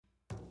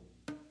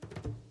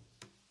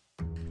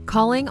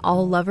Calling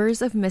all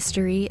lovers of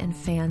mystery and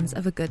fans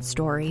of a good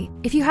story.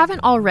 If you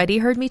haven't already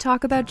heard me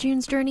talk about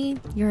June's Journey,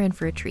 you're in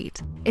for a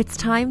treat. It's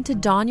time to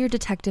don your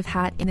detective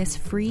hat in this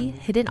free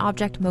hidden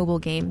object mobile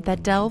game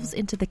that delves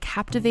into the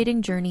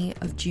captivating journey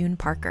of June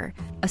Parker,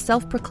 a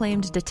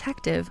self-proclaimed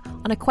detective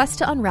on a quest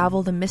to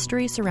unravel the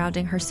mystery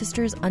surrounding her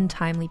sister's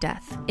untimely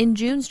death. In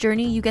June's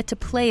Journey, you get to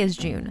play as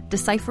June,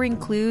 deciphering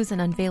clues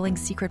and unveiling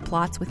secret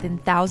plots within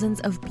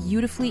thousands of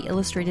beautifully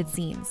illustrated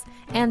scenes.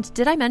 And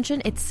did I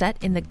mention it's set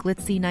in the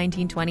glitzy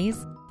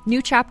 1920s? New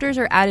chapters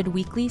are added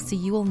weekly, so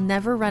you will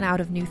never run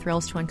out of new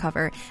thrills to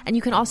uncover, and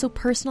you can also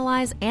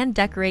personalize and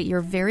decorate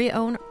your very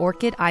own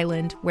Orchid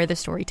Island where the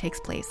story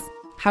takes place.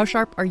 How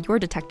sharp are your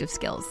detective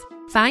skills?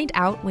 Find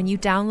out when you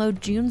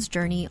download June's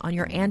Journey on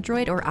your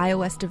Android or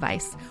iOS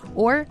device,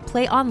 or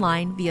play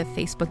online via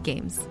Facebook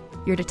Games.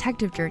 Your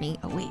detective journey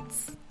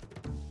awaits.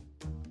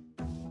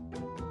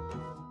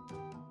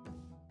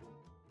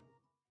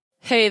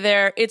 Hey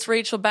there, it's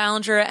Rachel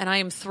Ballinger, and I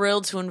am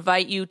thrilled to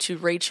invite you to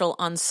Rachel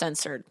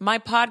Uncensored, my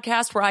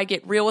podcast where I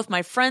get real with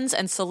my friends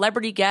and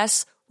celebrity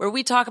guests, where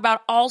we talk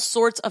about all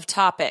sorts of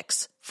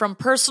topics. From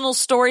personal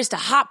stories to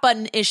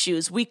hot-button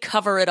issues, we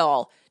cover it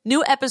all.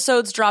 New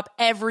episodes drop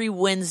every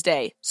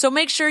Wednesday, so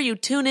make sure you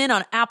tune in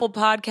on Apple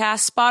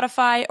Podcasts,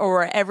 Spotify, or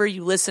wherever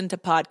you listen to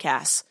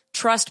podcasts.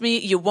 Trust me,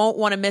 you won't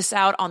want to miss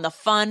out on the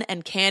fun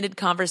and candid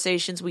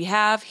conversations we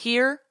have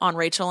here on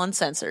Rachel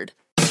Uncensored.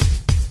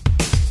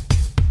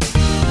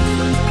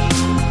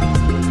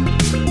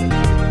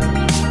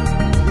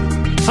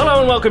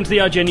 Hello and welcome to the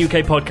IGN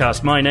UK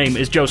podcast. My name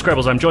is Joe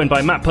Screbbles. I'm joined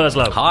by Matt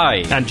Purslow. Hi.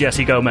 And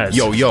Jesse Gomez.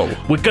 Yo, yo.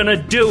 We're going to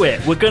do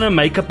it. We're going to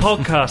make a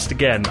podcast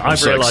again. I've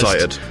so realised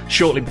excited.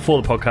 Shortly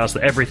before the podcast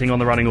that everything on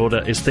the running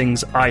order is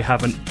things I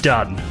haven't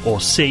done or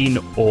seen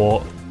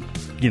or,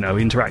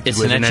 interacted It's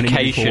with an in any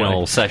meaningful educational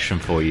way. session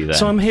for you then.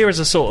 So I'm here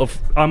as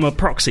I'm a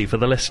proxy for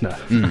the listener.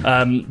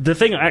 The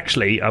thing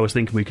actually I was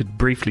thinking we could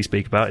briefly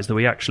speak about is that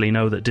we actually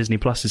know that Disney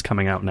Plus is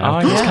coming out now.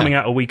 Oh, yeah. It's coming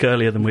out a week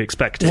earlier than we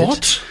expected.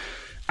 What?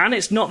 And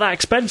it's not that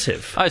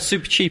expensive. Oh, it's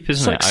super cheap,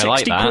 isn't It's it? like I like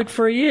 60 that. quid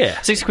for a year.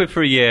 60 quid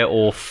for a year,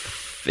 or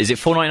is it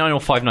 $4.99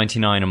 or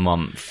 $5.99 a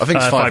month? I think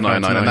it's $5.99,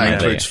 and that yeah.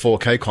 includes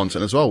 4K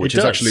content as well, which It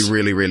is does. actually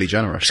really, really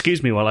generous.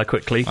 Excuse me while I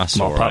quickly That's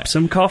mop all right. up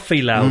some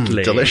coffee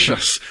loudly.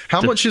 Delicious.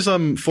 How much is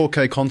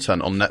 4K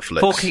content on Netflix?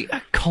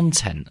 4K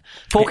content.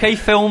 4K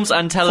films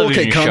and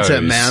television 4K content,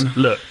 shows. man.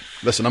 Look,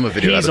 Listen, I'm a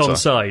video he's editor. on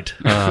side.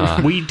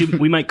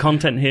 We make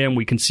content here and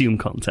we consume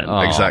content.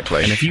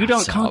 Exactly. And if you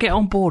Shut can't up. get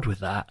on board with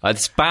that,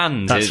 It's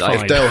banned. That's fine.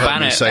 If Dale helped ban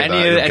me it. say any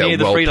that, you'll any get of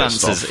the well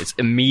pissed freelancers, off. it's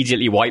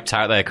immediately wiped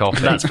out their copy.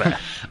 that's fair.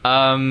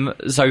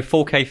 So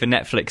 4K for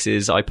Netflix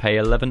is I pay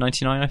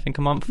 $11.99 I think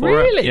a month for it.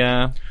 Really?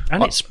 Yeah.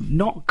 And it's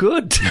not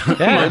good.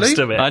 Yeah. Most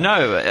of it. I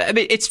know. I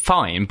mean, it's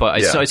fine, but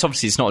it's Yeah.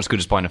 obviously it's not as good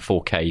as buying a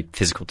 4K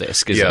physical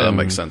disc, is Yeah, it? that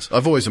makes sense.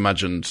 I've always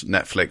imagined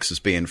Netflix as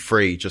being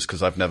free just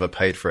because I've never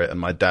paid for it, and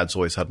my dad's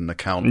always had an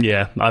account.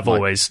 Yeah, I've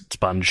always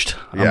sponged.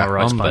 Yeah. I'm a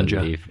right sponger.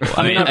 Unbelievable.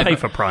 I mean, I pay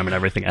for Prime and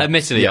everything else.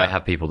 Admittedly, Yeah. I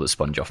have people that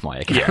sponge off my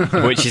account,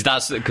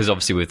 that's because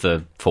obviously with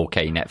the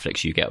 4K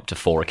Netflix, you get up to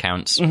 4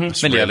 accounts. Mainly,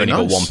 I've really only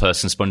got nice. one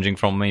person sponging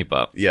from me,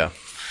 but Yeah.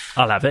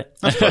 I'll have it.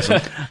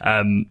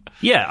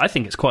 Yeah, I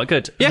think it's quite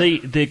good. Yeah.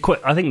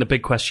 I think the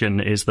big question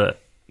is that,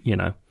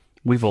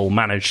 we've all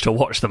managed to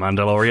watch The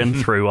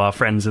Mandalorian through our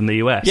friends in the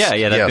US. yeah,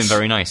 they've Yes. been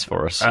very nice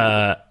for us.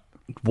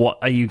 What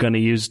are you going to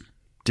use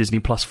Disney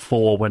Plus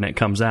for when it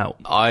comes out?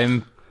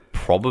 I'm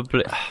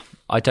probably...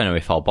 I don't know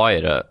if I'll buy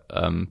it at,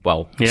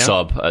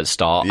 sub at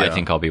start. I Yeah.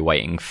 think I'll be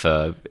waiting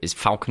for... Is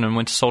Falcon and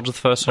Winter Soldier the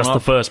first That's one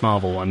the up? first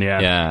Marvel one, yeah.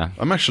 Yeah.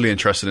 I'm actually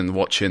interested in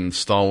watching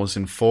Star Wars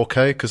in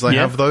 4K because they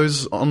Yeah. have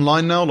those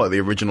online now, like the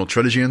original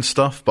trilogy and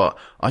stuff. But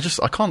I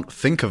can't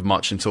think of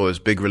much until those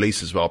big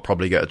releases where I'll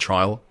probably get a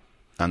trial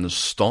and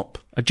just stop.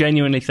 I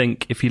genuinely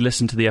think if you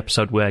listen to the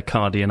episode where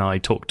Cardi and I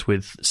talked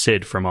with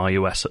Sid from our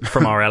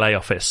LA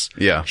office,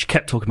 Yeah. she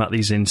kept talking about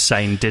these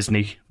insane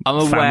Disney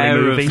I'm family aware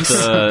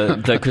movies.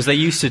 of because they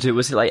used to do,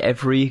 was it like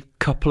every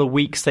couple of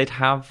weeks they'd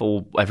have,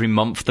 or every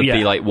month there'd be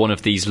Yeah. like one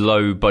of these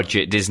low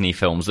budget Disney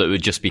films that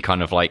would just be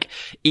kind of like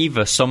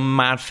either some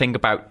mad thing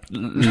about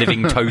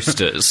living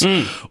toasters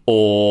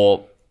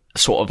or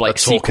sort of like A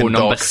talking sequel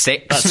number dog.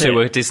 6 That's to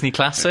it. a Disney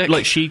classic.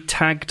 Like she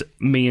tagged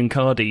me and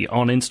Cardi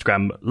on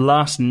Instagram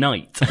last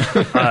night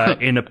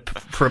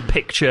for a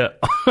picture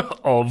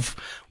of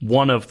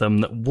one of them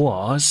that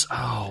was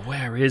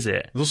where is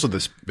it? There's also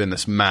been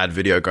this mad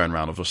video going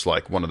around of just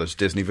like one of those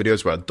Disney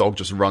videos where a dog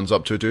just runs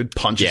up to a dude,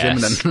 punches him,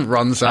 and Yes. then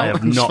runs out. I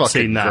have It's not fucking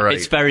seen that. great.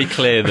 It's very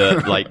clear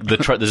that like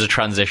there's a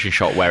transition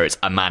shot where it's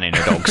a man in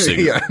a dog suit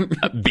Yeah.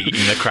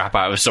 beating the crap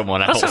out of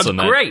someone That else. sounds and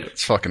then- great.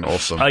 It's fucking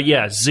awesome.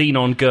 Yeah,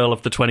 Xenon Girl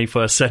of the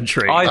 21st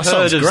Century. I've That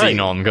heard sounds of great.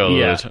 Xenon Good.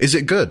 Yeah. Is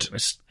it good?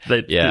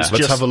 Yeah.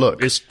 Let's have a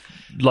look. It's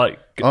like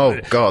Oh,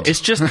 God.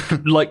 it's just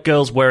like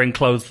girls wearing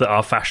clothes that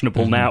are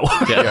fashionable now.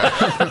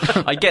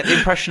 I get the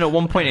impression at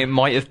one point it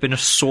might have been a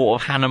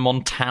sort of Hannah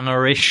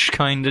Montana-ish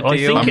kind of I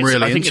deal. think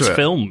really I think into it's it.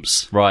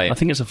 films, Right. I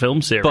think it's a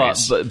film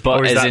series, but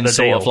Or is as that in the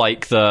sort deal? of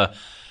like the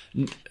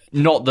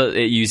Not that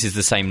it uses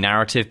the same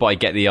narrative, but I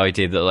get the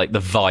idea that like the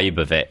vibe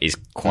of it is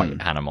quite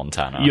Hannah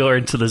Montana. You're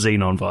into the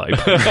Xenon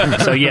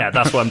vibe. So yeah,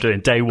 that's what I'm doing.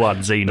 Day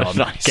one, Xenon.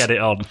 Nice. Get it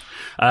on.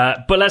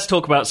 But let's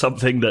talk about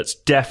something that's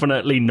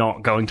definitely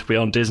not going to be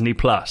on Disney+.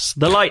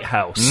 The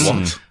Lighthouse.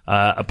 What?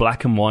 A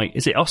black and white.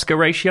 Is it Oscar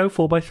ratio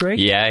 4:3?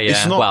 Yeah.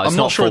 It's not, well, it's I'm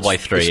not not sure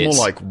 4:3. It's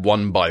more like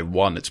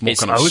 1:1. It's more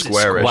kind of is it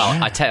squarish.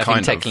 Well, I think kind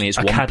of. technically it's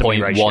Academy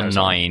ratio,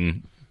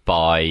 1.19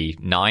 by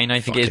 9, I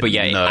think it is. But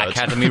yeah, nerd.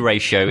 Academy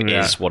ratio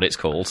is what it's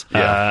called.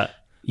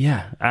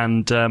 Yeah,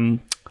 and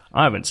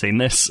I haven't seen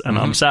this, and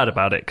I'm sad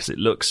about it because it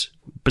looks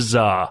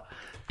bizarre.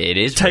 It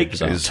is very Take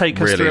bizarre. us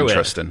really through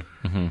interesting.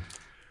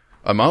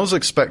 I was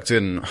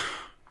expecting,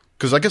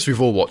 because I guess we've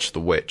all watched The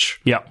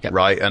Witch, Yeah.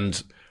 right?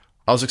 And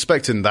I was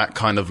expecting that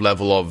kind of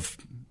level of,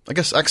 I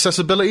guess,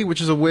 accessibility,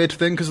 which is a weird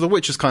thing because The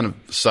Witch is kind of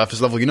surface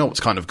level. You know what's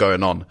kind of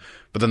going on,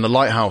 but then The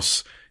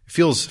Lighthouse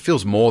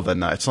feels more than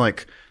that. It's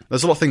like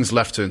there's a lot of things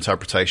left to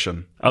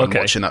interpretation when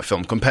watching that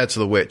film compared to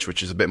The Witch,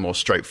 which is a bit more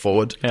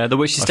straightforward. Yeah, The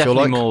Witch is I feel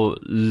definitely like. more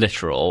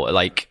literal.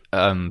 Like,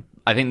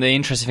 I think the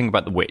interesting thing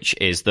about The Witch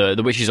is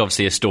the Witch is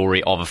obviously a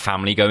story of a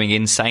family going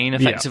insane,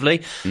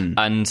 effectively,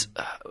 and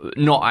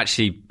not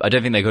actually. I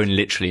don't think they're going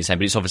literally insane,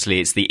 but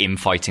it's the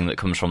infighting that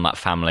comes from that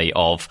family.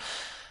 Of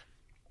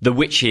The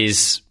Witch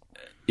is,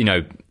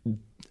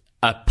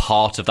 a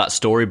part of that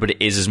story, but it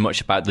is as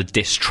much about the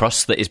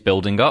distrust that is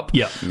building up.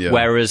 Yeah.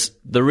 Whereas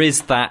there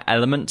is that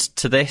element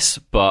to this,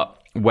 but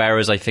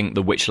whereas I think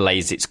The Witch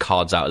lays its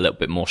cards out a little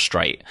bit more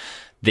straight,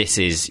 this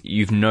is,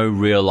 you've no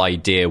real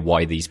idea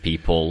why these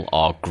people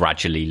are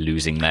gradually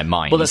losing their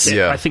minds. Well, that's it.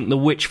 Yeah. I think The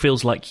Witch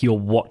feels like you're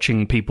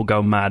watching people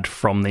go mad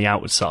from the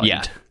outside.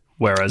 Yeah.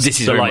 Whereas This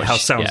is The very Lighthouse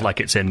much- sounds yeah.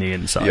 like it's in the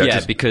inside. Yeah, Yeah,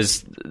 'cause-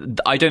 because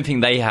I don't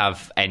think they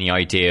have any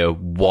idea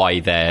why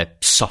they're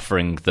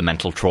suffering the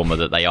mental trauma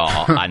that they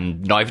are,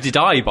 and neither did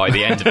I by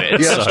the end of it. Yeah,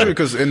 it's so- true,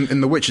 because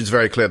in The Witch it's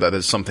very clear that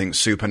there's something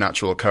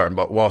supernatural occurring,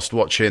 but whilst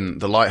watching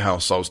The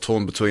Lighthouse I was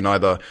torn between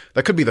either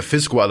there could be the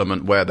physical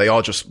element where they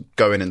are just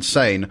going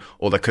insane,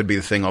 or there could be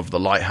the thing of the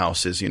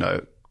lighthouse is,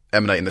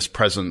 emanating this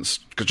presence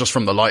just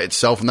from the light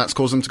itself, and that's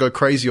caused them to go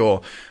crazy, and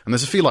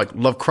there's a few like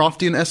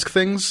Lovecraftian-esque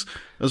things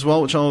as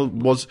well, which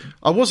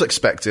I was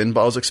expecting,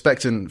 but I was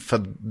expecting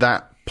for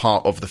that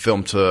part of the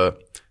film to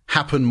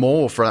happen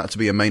more, for that to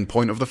be a main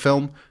point of the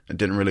film. It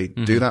didn't really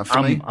do that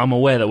for me. I'm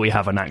aware that we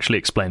haven't actually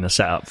explained the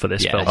setup for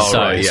this film. Oh,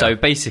 right, yeah. So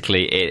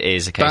basically it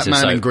is a case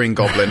Batman of... and Green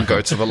Goblin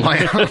go to the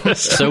lighthouse.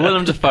 So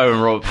Willem Dafoe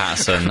and Robert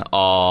Pattinson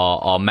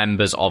are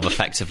members of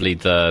effectively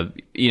the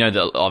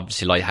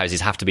obviously lighthouses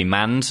have to be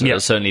manned. Yeah.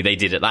 Certainly they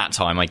did at that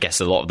time. I guess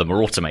a lot of them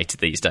are automated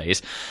these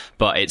days.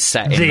 But it's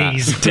set in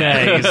These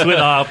days, with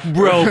our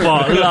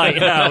robot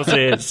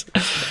lighthouses.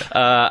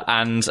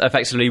 and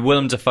effectively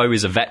Willem Dafoe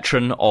is a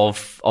veteran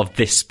of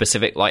this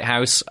specific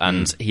lighthouse,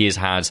 and he has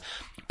had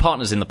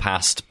partners in the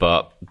past,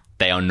 but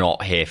they are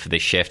not here for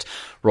this shift.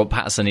 Rob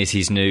Pattinson is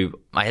his new,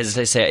 I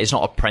hesitate to say it, it's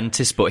not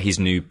apprentice, but his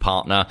new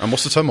partner. And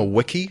what's the term, a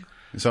wiki?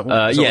 Is that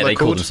what, Yeah, they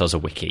call called themselves a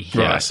wiki.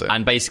 Right, Yeah. I see.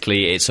 And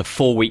basically, it's a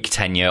 4-week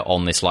tenure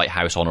on this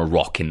lighthouse on a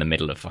rock in the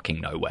middle of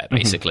fucking nowhere,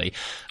 basically.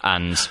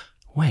 And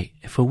Wait,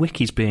 if a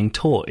wiki's being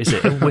taught, is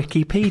it a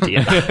Wikipedia?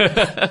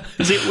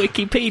 Is it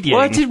Wikipedia? well,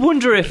 I did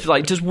wonder if,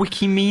 does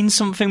wiki mean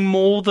something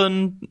more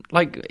than,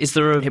 is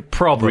there a It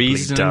probably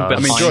reason does. I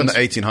mean, behind- during the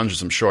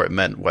 1800s, I'm sure it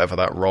meant whatever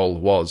that role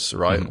was,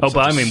 right? Oh, Was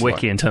but it I just mean like-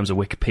 wiki in terms of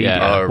Wikipedia.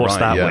 Yeah. Oh, What's right,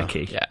 that yeah.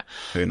 wiki? Yeah.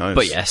 Who knows?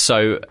 But yeah,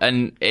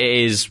 and it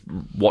is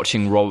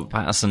watching Robert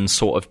Pattinson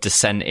sort of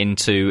descent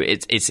into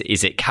is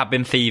it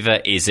cabin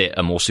fever? Is it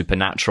a more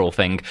supernatural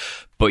thing?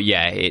 But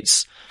yeah,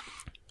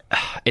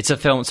 it's a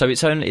film, so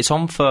it's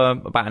on for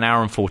about an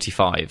hour and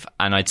 45,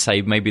 and I'd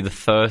say maybe the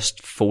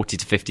first 40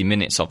 to 50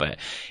 minutes of it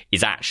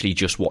is actually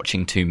just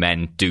watching two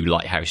men do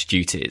lighthouse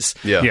duties.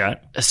 Yeah. Yeah.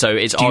 So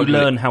it's Do you oddly-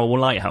 learn how a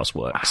lighthouse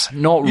works?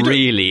 Not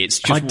really. It's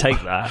just I'd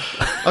take that.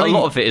 a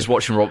lot of it is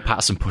watching Robert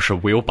Pattinson push a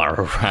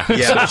wheelbarrow around.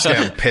 Yeah, just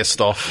getting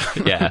pissed off.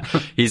 Yeah,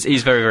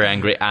 he's very, very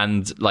angry,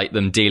 and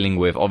them dealing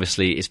with,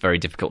 obviously it's very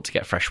difficult to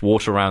get fresh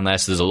water around there,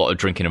 so there's a lot of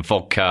drinking of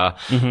vodka,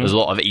 there's a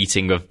lot of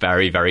eating of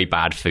very, very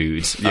bad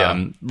foods.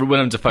 Yeah.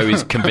 Willem Dafoe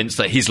is convinced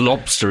that his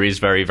lobster is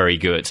very, very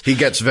good. He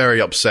gets very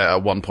upset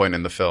at one point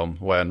in the film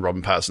when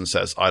Robin Pattinson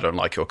says, "I don't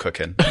like your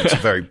cooking." It's a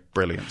very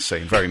brilliant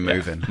scene, very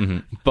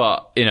moving.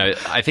 But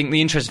I think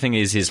the interesting thing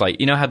is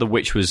how The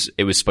Witch was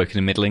spoken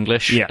in Middle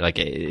English, Yeah. it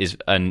is,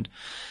 and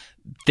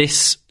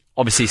this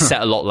obviously is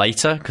set a lot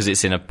later because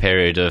it's in a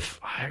period of,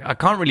 I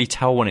can't really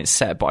tell when it's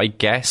set, but I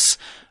guess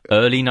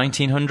early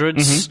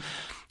 1900s.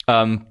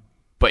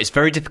 But it's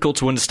very difficult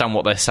to understand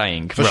what they're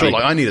saying. For sure,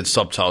 I needed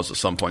subtitles at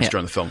some points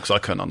during the film because I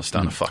couldn't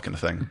understand a fucking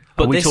thing.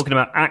 Are we this- talking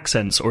about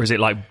accents, or is it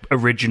like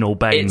original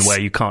Bane It's-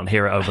 where you can't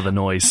hear it over the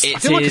noise? I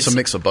feel like it's a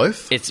mix of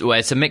both. It's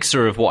a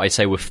mixture of what I'd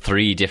say with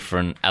three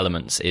different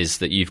elements. Is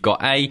that you've got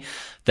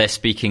they're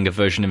speaking a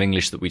version of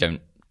English that we don't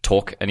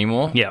talk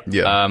anymore. Yeah.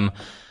 Yeah.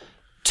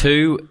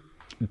 2,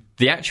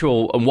 the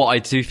actual, and what I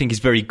do think is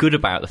very good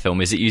about the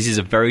film is it uses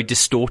a very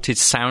distorted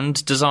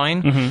sound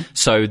design.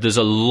 So there's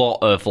a lot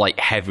of like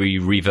heavy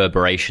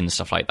reverberation,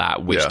 stuff like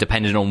that, which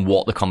depending on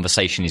what the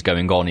conversation is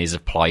going on is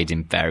applied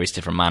in various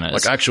different manners.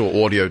 Like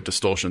actual audio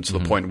distortion to the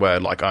point where,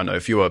 like, I don't know,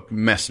 if you were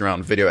messing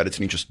around video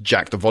editing, you just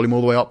jack the volume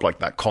all the way up, like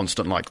that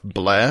constant like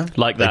blare.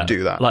 Like that. They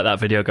do that. Like that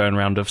video going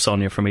around of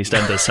Sonia from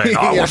EastEnders saying,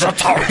 "I was a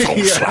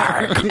total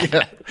slag."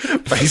 Yeah,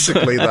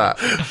 basically that.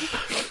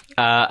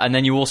 And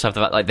then you also have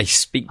the fact, like, they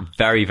speak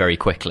very, very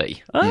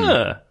quickly.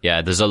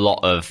 Yeah, there's a lot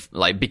of,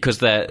 like, because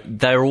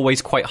they're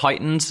always quite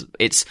heightened.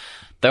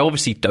 They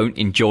obviously don't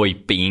enjoy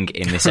being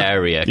in this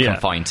area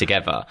confined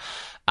together.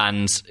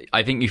 And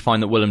I think you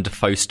find that Willem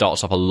Dafoe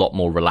starts off a lot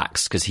more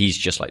relaxed because he's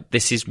just like,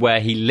 this is where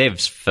he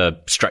lives for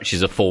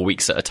stretches of 4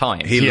 weeks at a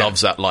time. He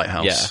loves that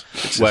lighthouse.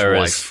 Yeah. It's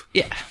Whereas, his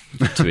wife.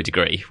 yeah, to a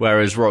degree.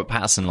 Whereas Robert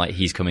Pattinson, like,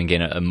 he's coming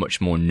in at a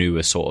much more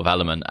newer sort of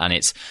element, and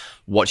it's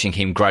watching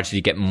him gradually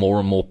get more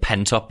and more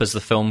pent up as the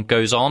film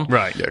goes on.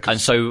 Right. Yeah,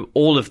 and so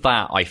all of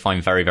that I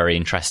find very, very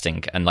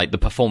interesting, and like the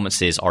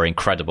performances are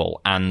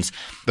incredible, and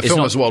the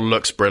film as well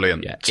looks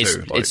brilliant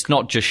too. It's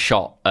not just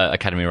shot at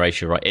Academy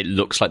ratio, right? It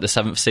looks like The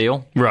Seventh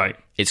Seal. Right.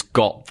 It's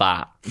got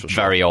that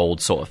very old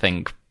sort of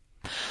thing.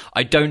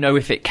 I don't know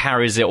if it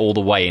carries it all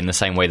the way in the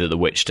same way that The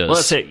Witch does. Well,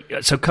 that's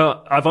it.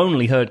 So I've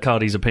only heard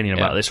Cardi's opinion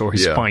about this, or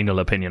his final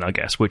opinion, I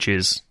guess, which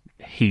is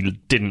he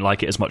didn't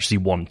like it as much as he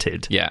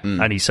wanted. Yeah.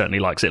 And he certainly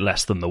likes it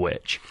less than The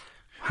Witch.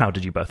 How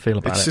did you both feel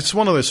about it? It's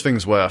one of those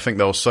things where I think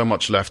there was so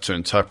much left to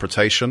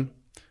interpretation.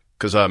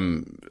 Because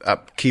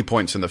at key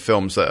points in the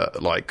films,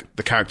 that like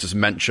the characters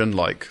mention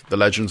like the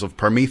legends of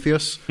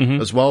Prometheus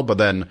as well. But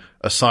then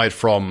aside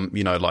from,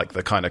 you know, like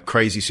the kind of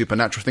crazy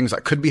supernatural things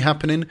that could be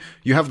happening,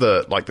 you have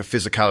the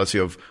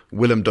physicality of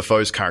Willem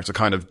Dafoe's character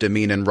kind of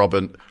demeaning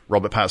Robert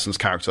Pattinson's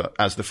character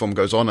as the film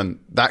goes on, and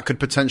that could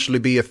potentially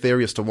be a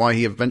theory as to why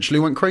he eventually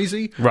went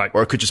crazy. Right.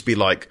 Or it could just be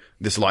like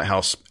this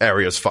lighthouse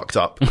area is fucked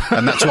up,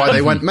 and that's why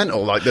they went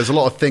mental. Like there's a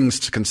lot of things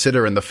to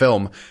consider in the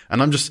film,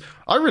 and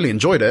I really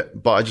enjoyed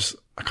it, but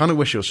I kind of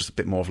wish it was just a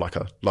bit more of like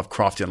a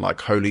Lovecraftian,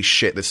 like, holy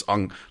shit, this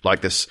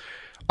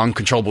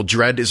uncontrollable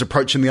dread is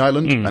approaching the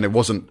island, and it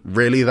wasn't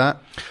really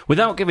that.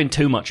 Without giving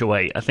too much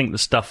away, I think the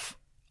stuff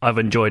I've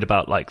enjoyed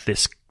about like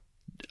this,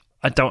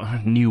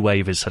 new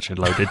wave is such a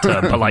loaded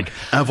term, but like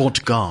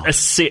avant-garde.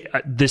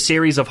 The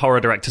series of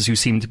horror directors who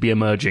seem to be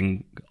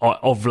emerging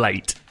of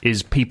late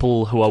is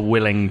people who are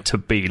willing to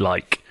be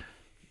like,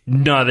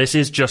 no, this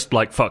is just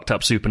like fucked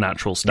up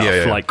supernatural stuff.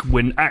 Yeah. Like,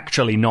 we're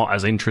actually not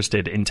as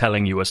interested in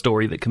telling you a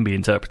story that can be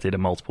interpreted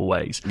in multiple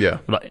ways. Yeah.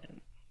 Like,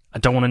 I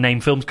don't want to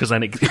name films because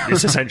then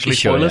it's essentially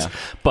spoilers. Sure,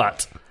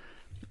 but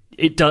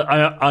it does.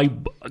 I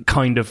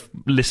kind of,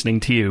 listening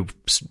to you,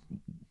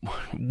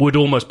 would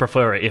almost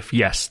prefer it if,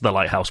 yes, The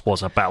Lighthouse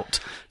was about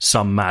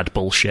some mad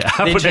bullshit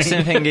happening. The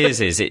interesting thing is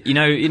it, you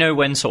know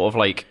when sort of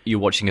like you're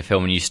watching a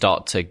film and you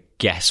start to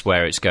guess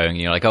where it's going, and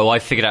you're like, oh, I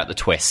figured out the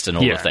twist and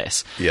all of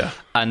this. Yeah.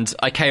 And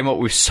I came up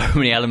with so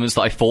many elements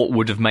that I thought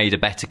would have made a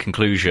better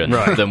conclusion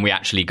than we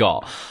actually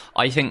got.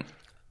 I think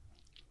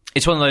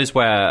it's one of those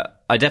where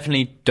I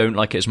definitely don't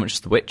like it as much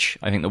as The Witch.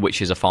 I think The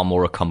Witch is a far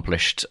more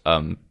accomplished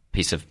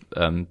piece of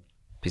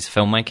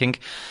filmmaking.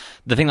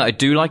 The thing that I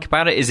do like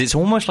about it is it's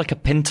almost like a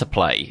Pinter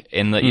play,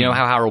 in that, you know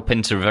how Harold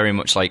Pinter very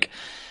much like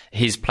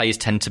his plays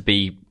tend to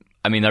be,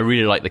 I mean, I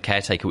really like The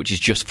Caretaker, which is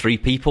just 3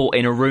 people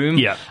in a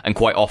room, and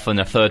quite often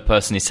a third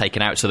person is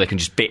taken out so they can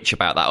just bitch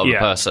about that other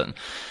person.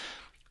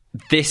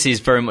 This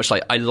is very much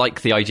like, I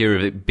like the idea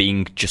of it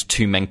being just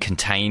 2 men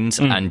contained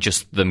and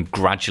just them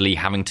gradually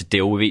having to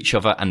deal with each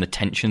other and the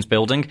tensions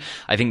building.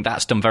 I think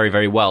that's done very,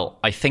 very well.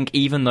 I think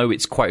even though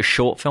it's quite a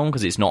short film,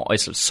 because it's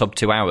sub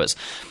 2 hours,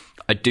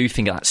 I do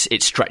think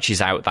it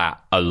stretches out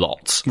that a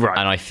lot. Right.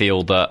 And I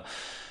feel that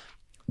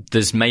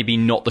there's maybe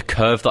not the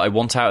curve that I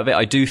want out of it.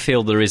 I do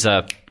feel there is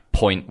a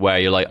point where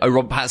you're like, oh,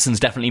 Rob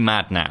Pattinson's definitely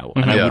mad now.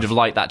 And I would have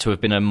liked that to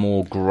have been a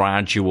more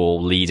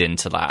gradual lead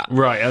into that.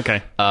 Right,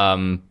 okay.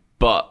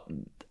 But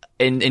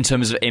in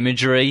terms of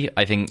imagery,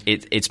 I think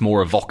it's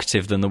more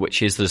evocative than The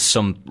Witch is. There's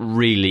some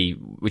really,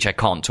 which I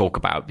can't talk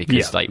about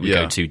because we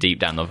go too deep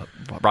down the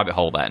rabbit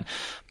hole then.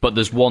 But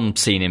there's one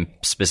scene in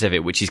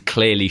specific which is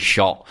clearly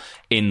shot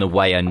in the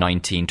way a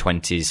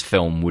 1920s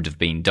film would have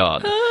been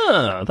done.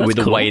 With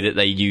the way that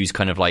they use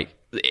kind of like,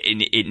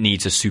 it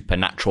needs a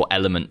supernatural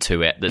element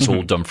to it that's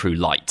all done through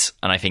light.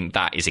 And I think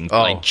that is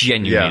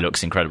genuinely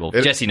looks incredible.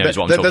 Jesse knows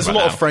what I'm talking about. There's a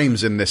lot of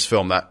frames in this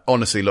film that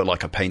honestly look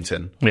like a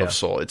painting of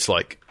sort. It's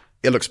like,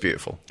 it looks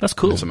beautiful. That's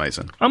cool. It's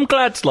amazing. I'm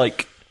glad,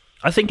 like,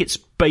 I think it's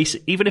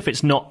basic, even if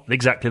it's not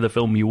exactly the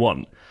film you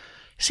want.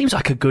 It seems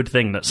like a good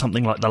thing that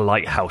something like The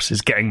Lighthouse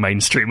is getting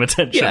mainstream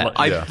attention. Yeah,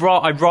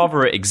 I'd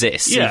rather it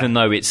exists, even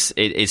though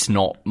it's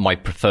not my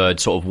preferred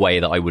sort of way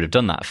that I would have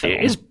done that film.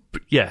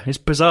 It's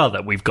bizarre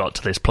that we've got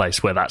to this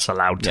place where that's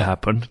allowed to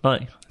happen.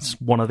 Like, it's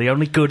one of the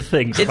only good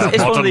things about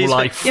modern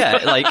life.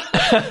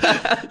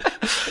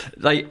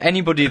 Like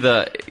anybody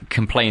that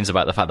complains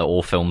about the fact that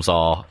all films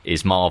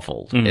is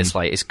Marvel,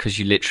 it's because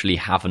you literally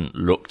haven't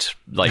looked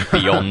like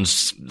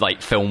beyond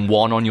like film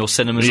 1 on your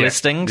cinemas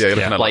listings. Yeah, you're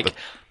looking at like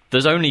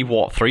there's only,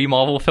 3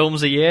 Marvel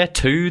films a year?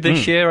 2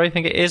 this year, I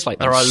think it is. Like,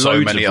 there are so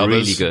loads many of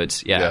really others.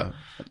 good. Yeah.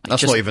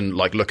 That's not even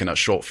like looking at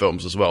short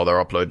films as well.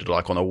 They're uploaded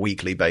like on a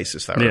weekly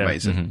basis. They're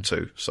amazing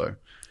too. So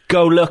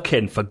go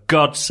looking, for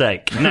God's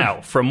sake.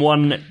 Now, from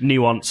one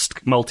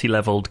nuanced,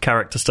 multi-leveled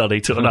character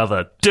study to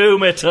another,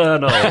 Doom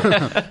Eternal.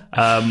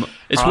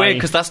 It's weird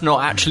because that's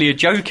not actually a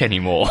joke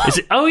anymore. Is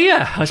it? Oh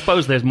yeah, I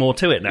suppose there's more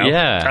to it now.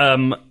 Yeah.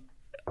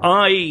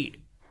 I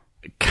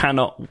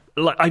cannot.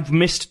 Like, I've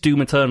missed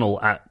Doom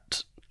Eternal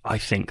at, I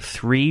think,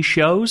 3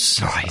 shows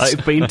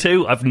I've been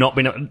to. I've not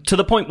been to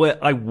the point where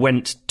I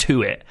went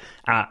to it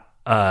at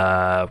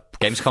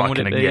Gamescom, would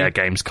it be? Yeah,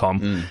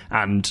 Gamescom,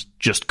 and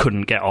just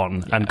couldn't get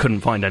on and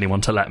couldn't find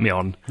anyone to let me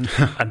on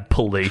and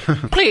pull the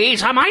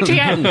please, I'm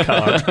IGN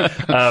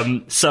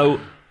card. So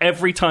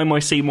every time I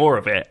see more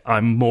of it,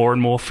 I'm more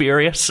and more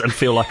furious and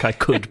feel like I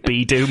could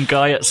be Doom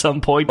Guy at some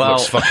point. Well,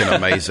 it's fucking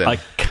amazing.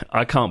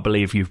 I can't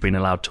believe you've been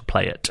allowed to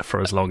play it for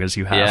as long as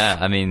you have. Yeah,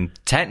 I mean,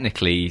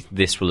 technically,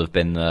 this will have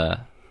been the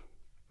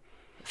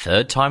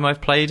 3rd time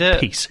I've played it.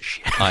 Piece of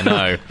shit. I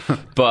know.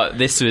 But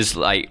this was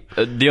like,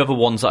 the other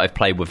ones that I've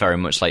played were very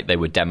much like they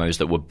were demos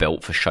that were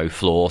built for show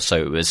floor, so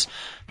it was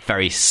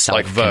very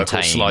self-contained. Like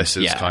vertical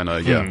slices, kind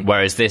of,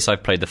 Whereas this,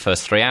 I've played the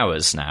first 3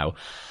 hours now.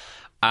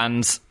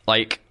 And,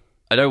 like,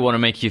 I don't want to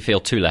make you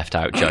feel too left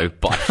out, Joe,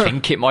 but I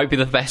think it might be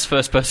the best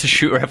first-person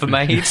shooter ever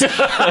made.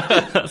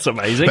 That's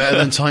amazing. Better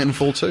than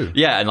Titanfall 2.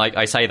 Yeah, and like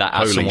I say that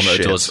as Holy someone that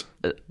shit. does...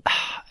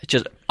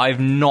 Just,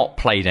 I've not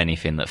played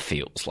anything that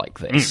feels like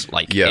this.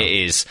 It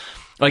is...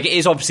 Like, it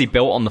is obviously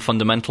built on the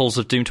fundamentals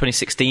of Doom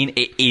 2016.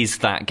 It is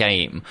that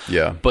game.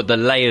 Yeah. But the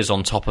layers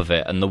on top of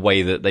it and the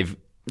way that they've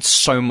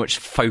so much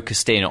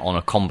focused in on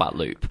a combat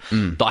loop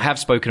that I have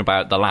spoken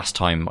about the last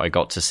time I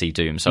got to see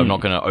Doom, so I'm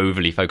not going to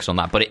overly focus on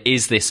that. But it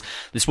is this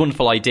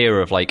wonderful idea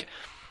of, like,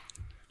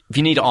 if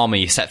you need armor,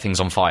 you set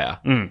things on fire.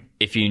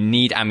 If you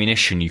need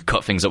ammunition, you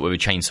cut things up with a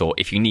chainsaw.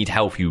 If you need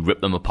health, you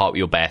rip them apart with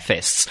your bare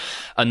fists.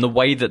 And the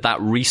way that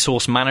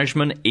resource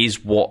management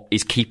is what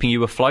is keeping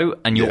you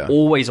afloat, and you're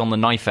always on the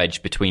knife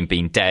edge between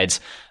being dead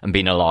and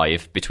being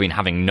alive, between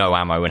having no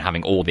ammo and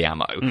having all the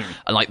ammo. And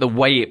like the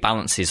way it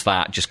balances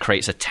that just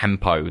creates a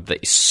tempo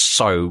that is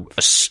so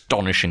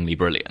astonishingly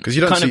brilliant. Because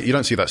you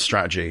don't see that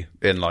strategy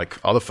in like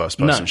other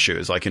first-person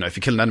shooters. Like, if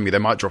you kill an enemy, they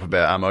might drop a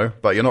bit of ammo,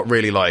 but you're not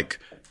really like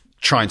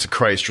trying to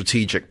create a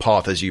strategic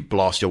path as you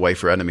blast your way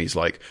through enemies,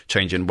 like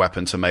changing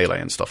weapon to melee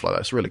and stuff like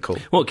that. It's really cool.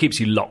 Well, it keeps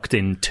you locked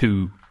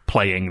into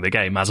playing the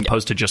game as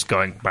opposed to just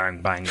going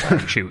bang, bang, bang,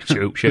 shoot,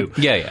 shoot, shoot.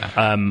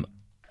 Yeah.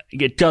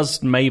 It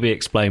does maybe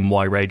explain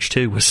why Rage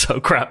 2 was so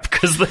crap,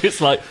 because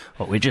it's like,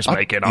 we're just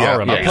making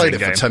our amazing I played it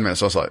game. for 10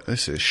 minutes. I was like,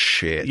 this is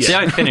shit. See,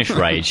 I finished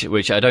Rage,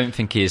 which I don't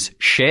think is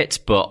shit,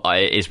 but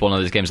it's one of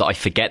those games that I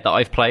forget that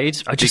I've played.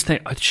 I just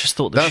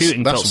thought the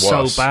shooting felt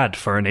so bad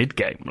for an id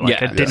game.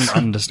 Like, I didn't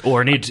understand,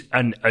 or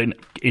an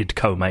id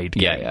co-made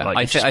game. Yeah.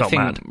 Like, I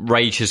think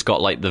Rage has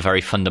got like the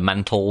very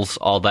fundamentals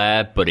are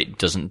there, but it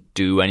doesn't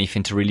do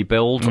anything to really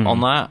build on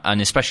that, and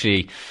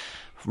especially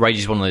Rage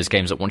is one of those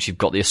games that once you've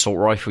got the assault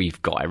rifle,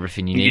 you've got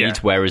everything you need,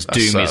 whereas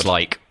Doom is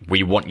like,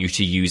 we want you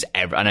to use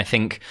and I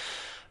think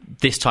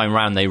this time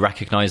around they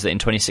recognised that in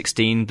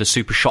 2016 the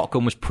super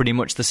shotgun was pretty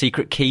much the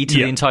secret key to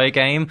the entire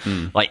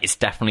game. Like, it's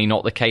definitely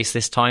not the case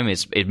this time.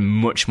 It's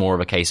much more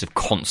of a case of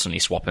constantly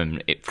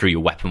swapping it through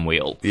your weapon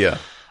wheel.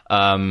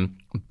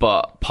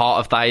 But part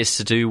of that is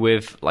to do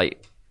with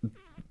like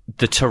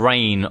the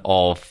terrain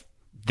of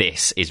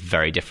this is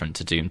very different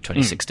to Doom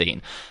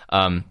 2016.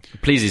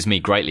 Pleases me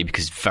greatly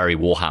because it's very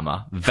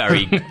Warhammer,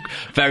 very,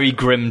 very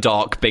grim,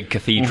 dark, big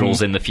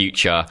cathedrals in the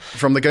future.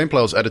 From the gameplay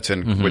I was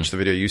editing, which the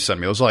video you sent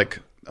me, I was like,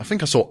 I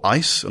think I saw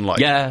ice and like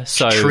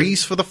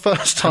trees for the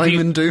first time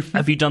in Doom.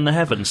 Have you done the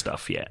heaven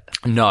stuff yet?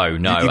 No. You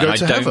go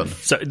to heaven?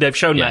 So they've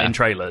shown that in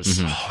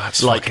trailers. Oh,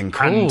 that's fucking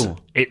cool.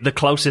 And the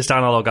closest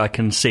analog I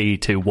can see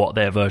to what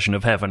their version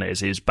of heaven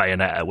is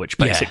Bayonetta, which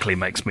basically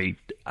makes me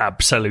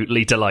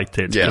absolutely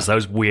delighted because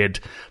those weird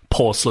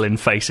porcelain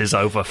faces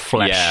over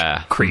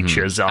flesh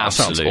creatures are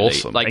absolutely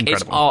awesome. Like,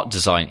 incredible. Its art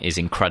design is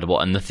incredible,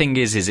 and the thing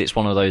is it's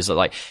one of those that,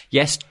 like,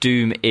 yes,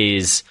 Doom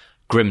is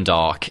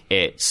grimdark,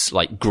 it's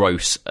like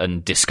gross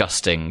and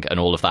disgusting and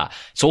all of that.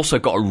 It's also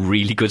got a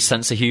really good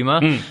sense of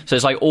humor. So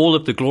it's like all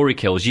of the glory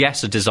kills,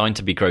 yes, are designed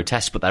to be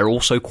grotesque, but they're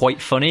also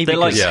quite funny. They're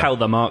like how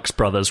the Marx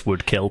Brothers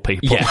would kill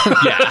people. Yeah,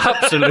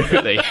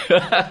 absolutely.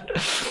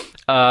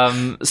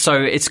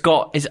 So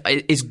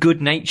it's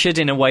good natured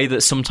in a way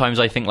that sometimes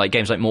I think like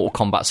games like Mortal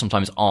Kombat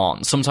sometimes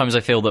aren't. Sometimes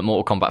I feel that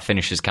Mortal Kombat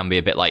finishes can be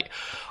a bit like,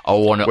 I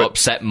want to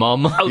upset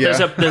mum. Oh,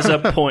 there's a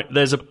point.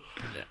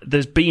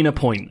 There's been a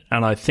point,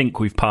 and I think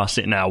we've passed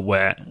it now,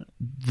 where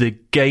the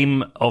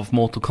game of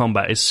Mortal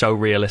Kombat is so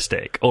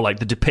realistic, or like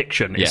the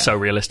depiction is so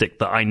realistic,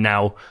 that I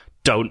now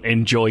don't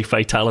enjoy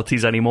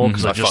fatalities anymore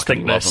because I just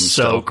think they're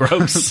so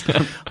gross.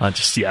 I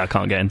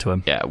can't get into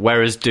them. Yeah,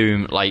 whereas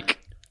Doom, like,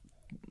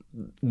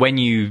 when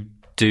you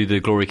do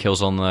the glory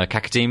kills on the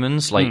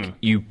Cacodemons, like,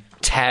 you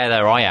tear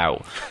their eye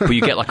out, but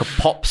you get like a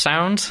pop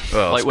sound,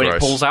 like when it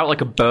pulls out,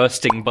 like a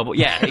bursting bubble.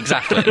 Yeah,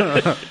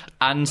 exactly.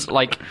 And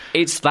like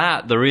it's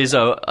that there is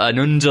an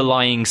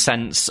underlying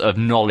sense of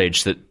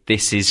knowledge that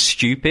this is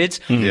stupid,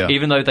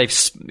 even though they've,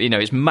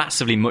 it's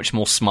massively much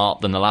more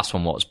smart than the last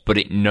one was, but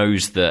it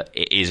knows that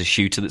it is a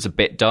shooter that's a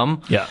bit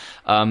dumb. Yeah.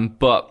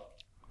 But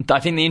I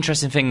think the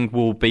interesting thing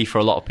will be for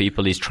a lot of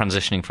people is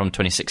transitioning from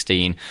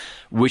 2016,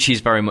 which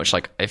is very much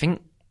like, I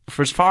think,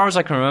 for as far as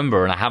I can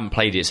remember, and I haven't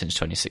played it since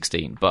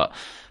 2016, but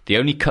the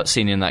only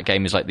cutscene in that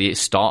game is like the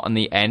start and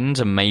the end,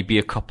 and maybe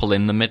a couple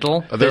in the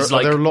middle. Are there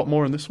a lot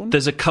more in this one?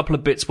 There's a couple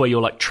of bits where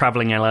you're like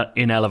traveling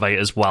in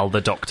elevators while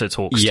the doctor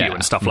talks to you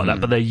and stuff like that.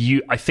 But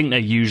I think they're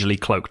usually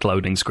cloaked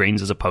loading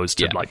screens as opposed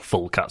to like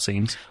full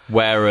cutscenes.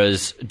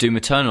 Whereas Doom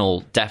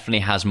Eternal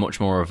definitely has much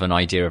more of an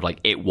idea of like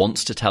it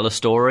wants to tell a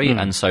story,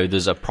 and so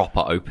there's a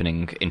proper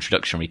opening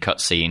introductory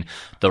cutscene.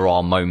 There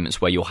are moments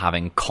where you're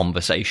having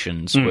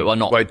conversations. Well,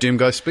 not Wait, Doom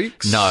Guy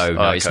speaks?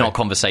 No, it's not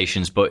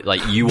conversations, but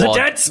like you the are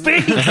dead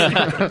speak.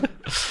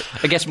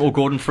 I guess more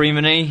Gordon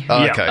Freeman-y.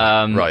 Okay,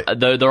 right.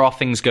 There are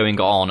things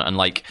going on, and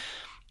like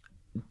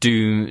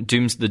the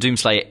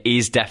Doomslayer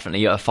is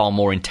definitely a far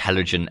more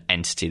intelligent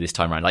entity this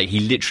time around. Like he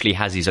literally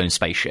has his own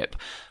spaceship,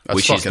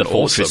 which is the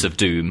Fortress of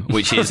Doom,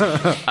 which is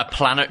a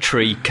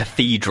planetary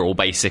cathedral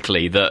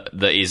basically that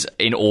is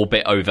in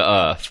orbit over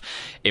Earth,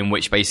 in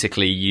which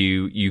basically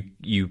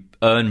you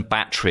earn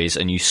batteries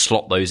and you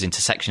slot those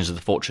into sections of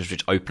the fortress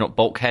which open up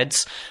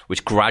bulkheads,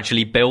 which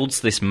gradually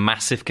builds this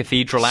massive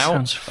cathedral out.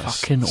 Sounds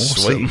fucking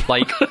awesome. Sweet.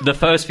 Like the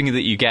first thing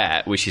that you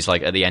get, which is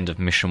like at the end of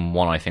mission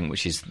 1, I think,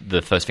 which is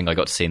the first thing I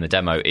got to see in the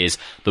demo, is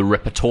the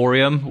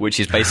Repertorium,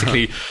 which is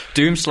basically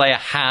Doomslayer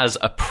has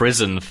a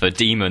prison for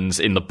demons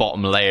in the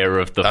bottom layer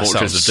of the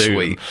Fortress of Doom,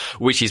 sweet.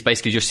 which is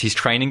basically just his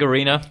training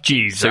arena.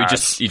 Jesus.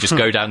 So you just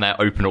go down there,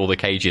 open all the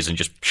cages, and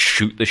just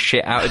shoot the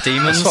shit out of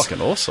demons. That's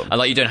fucking awesome. And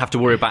like you don't have to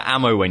worry about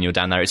ammo when you're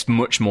down there. It's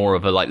much more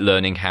of a like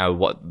learning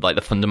what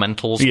the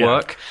fundamentals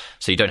work.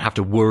 So you don't have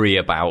to worry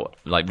about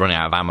like running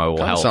out of ammo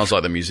or health. Sounds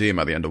like the museum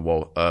at the end of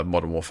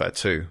Modern Warfare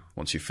 2.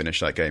 Once you finish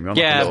that game, you're on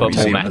Yeah, like a but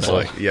little more museum.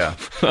 metal. Yeah,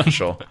 for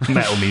sure.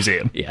 Metal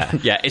museum.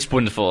 Yeah, it's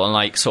wonderful, and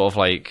like sort of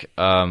like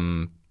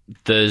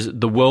there's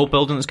the world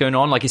building that's going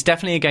on. Like it's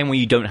definitely a game where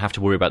you don't have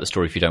to worry about the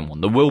story if you don't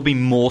want. There will be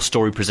more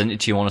story presented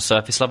to you on a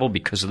surface level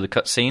because of the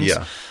cutscenes.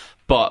 Yeah.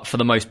 But for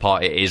the most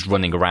part, it is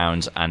running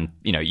around, and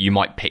you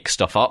might pick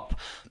stuff up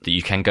that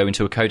you can go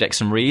into a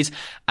codex and read.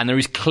 And there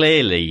is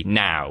clearly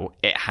now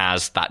it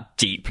has that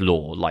deep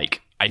lore.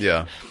 Like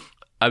I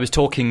was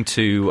talking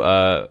to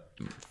a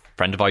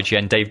friend of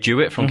IGN, Dave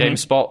Jewett from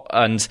GameSpot,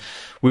 and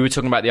we were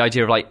talking about the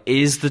idea of like,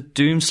 is the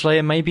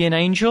Doomslayer maybe an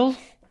angel?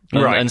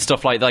 And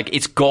stuff like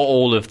it's got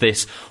all of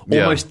this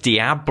almost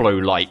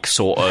Diablo-like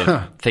sort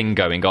of thing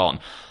going on.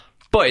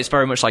 But it's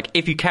very much like,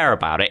 if you care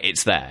about it,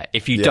 it's there.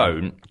 If you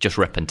don't, just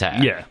rip and tear.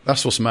 Yeah.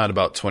 That's what's mad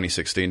about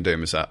 2016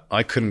 Doom, is that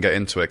I couldn't get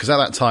into it. Because at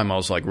that time, I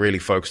was like really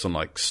focused on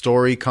like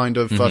story kind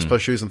of first-person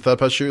shooters and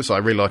third-person shooters. So I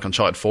really like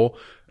Uncharted 4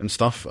 and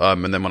stuff.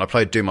 And then when I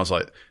played Doom, I was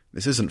like,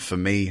 this isn't for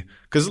me.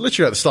 Because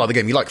literally at the start of the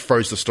game, he like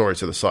throws the story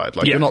to the side.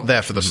 Like you're not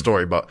there for the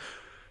story. But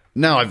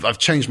now I've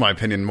changed my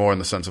opinion more in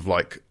the sense of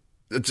like,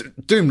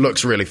 Doom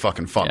looks really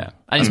fucking fun. Yeah.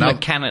 And it's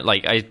mechanic.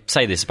 Like I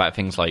say this about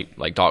things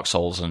like Dark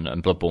Souls and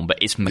Bloodborne, but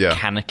it's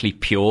mechanically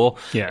pure.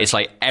 Yeah. It's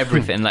like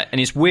everything. And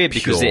it's weird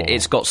because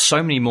it's got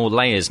so many more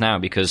layers now,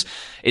 because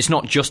it's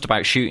not just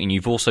about shooting.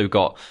 You've also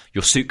got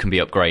your suit can be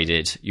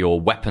upgraded.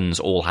 Your weapons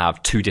all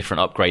have 2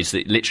 different upgrades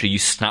that literally you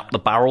snap the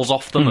barrels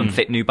off them and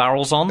fit new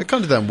barrels on. They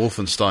kind of did that in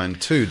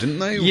Wolfenstein too, didn't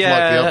they? With,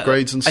 Yeah. like the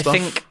upgrades and stuff. I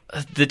think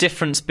the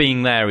difference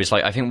being there is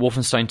like, I think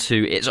Wolfenstein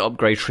 2, its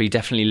upgrade tree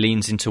definitely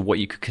leans into what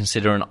you could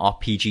consider an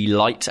RPG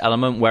light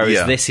element,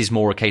 whereas this is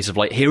more a case of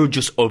like, here are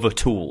just other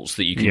tools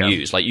that you can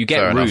use. Like you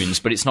get Fair runes,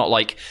 enough. but it's not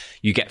like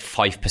you get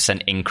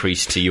 5%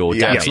 increase to your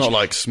damage. It's not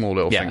like small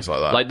little things like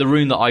that. Like the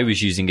rune that I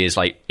was using is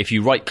like, if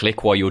you right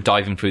click while you're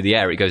diving through the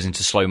air, it goes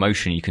into slow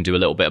motion. You can do a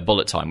little bit of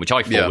bullet time, which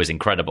I thought was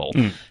incredible.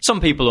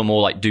 Some people are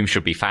more like, Doom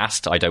should be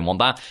fast. I don't want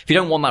that. If you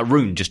don't want that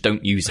rune, just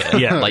don't use it.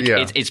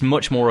 It's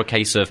much more a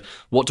case of,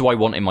 what do I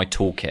want in my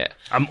toolkit?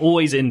 I'm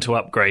always into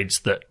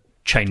upgrades that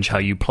change how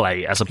you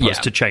play as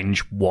opposed to change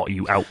what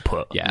you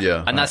output.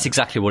 And that's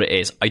exactly what it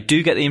is. I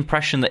do get the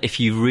impression that if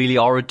you really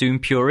are a Doom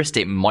purist,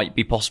 it might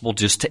be possible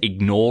just to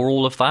ignore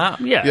all of that.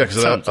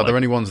 Because are there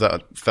any ones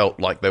that felt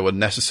like they were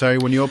necessary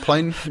when you were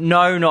playing?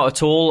 No, not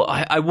at all.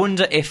 I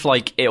wonder if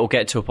like it'll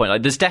get to a point,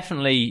 like there's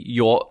definitely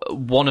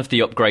one of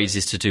the upgrades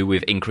is to do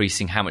with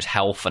increasing how much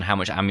health and how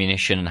much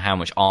ammunition and how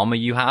much armor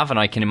you have, and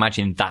I can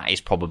imagine that is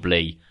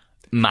probably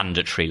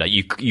mandatory. Like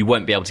you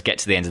won't be able to get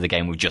to the end of the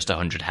game with just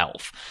 100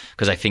 health,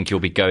 because I think you'll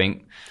be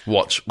going.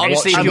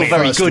 Obviously, if you're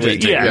very good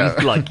at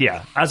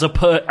it,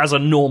 as a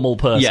normal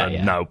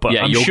person, no, but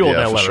I'm sure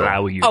they'll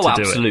allow you to do it.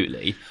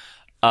 Absolutely.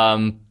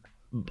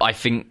 I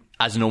think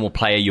as a normal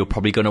player, you're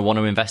probably going to want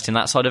to invest in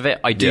that side of it.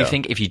 I do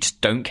think if you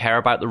just don't care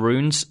about the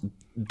runes,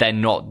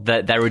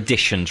 they're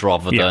additions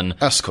rather than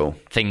that's cool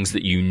things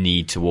that you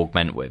need to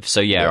augment with. So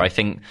I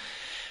think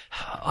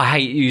I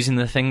hate using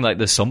the thing like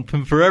there's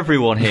something for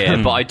everyone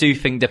here, but I do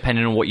think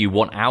depending on what you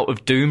want out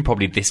of Doom,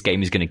 probably this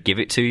game is going to give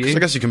it to you. So I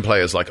guess you can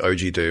play as like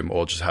OG Doom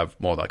or just have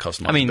more of that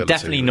customizability. I mean,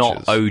 definitely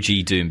not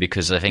OG Doom,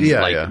 because I think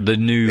the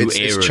new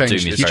era of Doom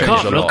is very changed a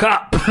lot. Look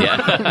up!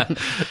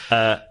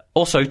 Yeah.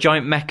 Also,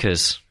 giant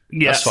mechas.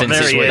 Yes, there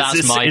he is.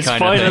 That's my it's kind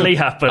finally of thing.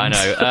 happened. I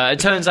know. It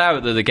turns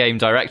out that the game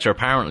director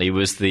apparently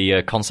was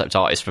the concept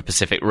artist for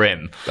Pacific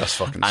Rim. That's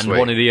fucking and sweet.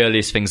 One of the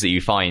earliest things that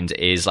you find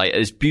is like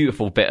this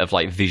beautiful bit of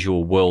like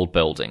visual world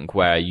building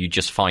where you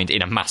just find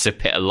in a massive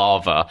pit of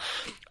lava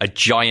a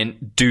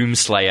giant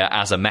Doomslayer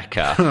as a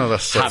mecha,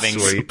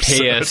 having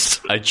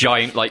pierced a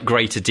giant like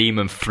greater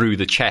demon through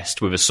the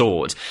chest with a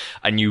sword,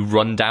 and you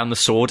run down the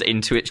sword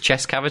into its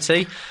chest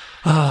cavity.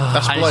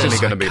 That's blatantly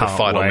going to be the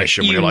final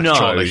mission when you're like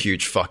trying a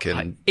huge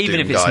fucking even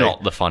Doom if it's guy.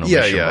 Not the final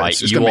mission, right?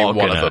 It's going to be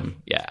one of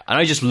them. Yeah, and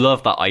I just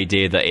love that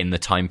idea that in the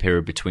time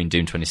period between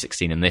Doom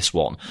 2016 and this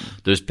one,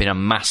 there's been a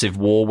massive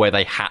war where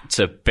they had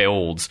to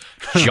build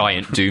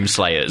giant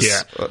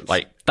Doomslayers.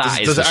 Like that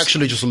does it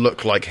actually just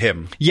look like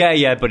him?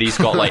 Yeah, but he's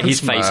got like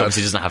his face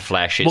obviously doesn't have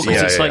flesh.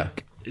 It's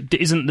like.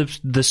 Isn't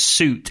the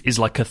suit is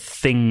like a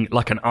thing,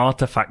 like an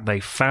artifact they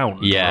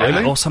found, right?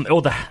 Really? Or something?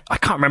 Or I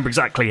can't remember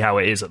exactly how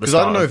it is at the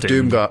start. Because I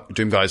don't know if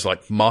Doom guy's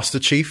like Master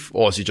Chief,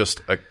 or is he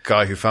just a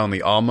guy who found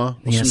the armor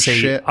or some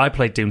shit? I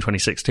played Doom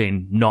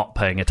 2016 not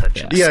paying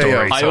attention to the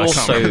story, so I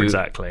also can't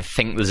exactly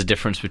think there's a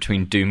difference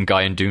between Doom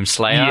guy and Doom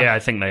Slayer. Yeah, I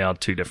think they are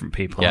two different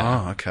people.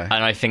 Yeah. Oh, okay. And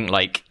I think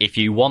like if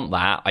you want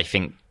that, I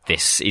think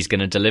this is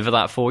going to deliver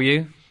that for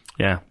you.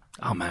 Yeah.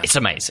 Oh man, it's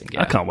amazing.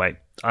 Yeah. I can't wait.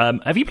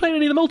 Have you played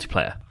any of the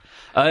multiplayer?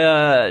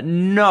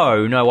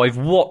 No, I've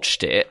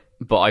watched it,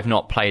 but I've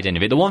not played any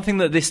of it. The one thing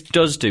that this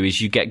does do is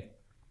you get,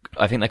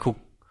 I think they're called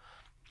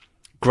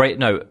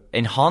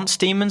enhanced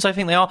demons, I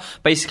think they are.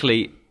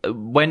 Basically,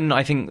 when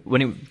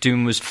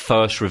Doom was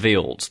first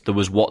revealed, there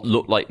was what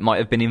looked like might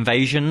have been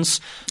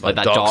invasions, like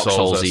that Dark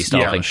Souls-y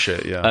stuff.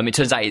 It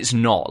turns out it's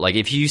not. Like,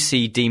 if you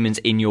see demons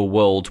in your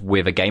world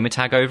with a gamer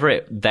tag over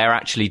it, they're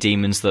actually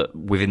demons that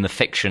within the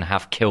fiction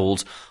have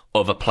killed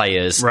other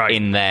players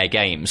in their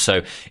game.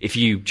 So if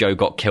you, Joe,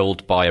 got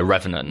killed by a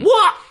Revenant,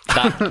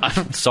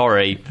 I'm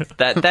sorry,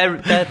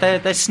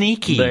 they're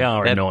sneaky. They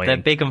are annoying. They're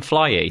big and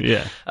flyy.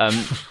 Yeah.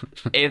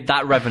 If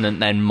that Revenant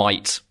then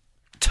might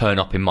turn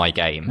up in my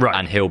game,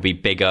 and he'll be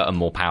bigger and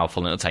more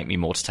powerful, and it'll take me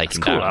more to take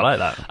him down. I like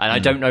that. And I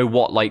don't know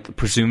what, like,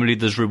 presumably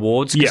there's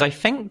rewards, because I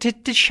think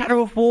did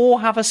Shadow of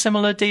War have a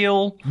similar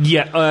deal?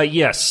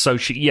 Yes. So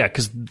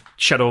because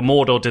Shadow of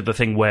Mordor did the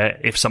thing where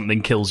if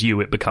something kills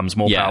you, it becomes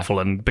more powerful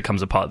and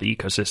becomes a part of the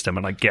ecosystem.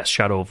 And I guess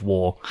Shadow of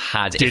War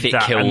if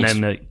it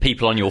killed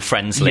people on your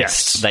friends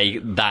list,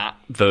 that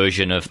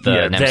version of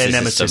the Nemesis their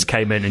Nemesis system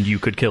came in, and you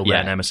could kill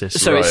their Nemesis.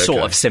 So it's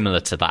sort of similar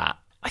to that.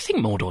 I think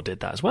Mordor did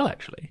that as well,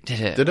 actually.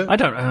 Did it? I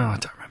don't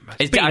remember.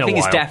 I think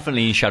it's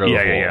definitely in Shadow of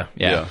War.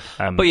 Yeah.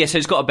 But so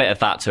it's got a bit of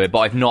that to it, but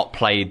I've not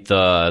played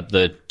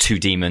the two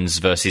demons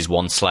versus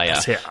one Slayer,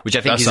 which I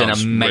think is an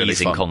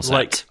amazing really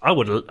concept.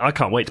 Like, I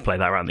can't wait to play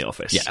that around the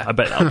office. Yeah. I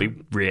bet that'll be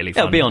really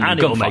fun. It'll be on and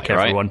it'll make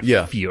everyone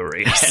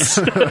furious.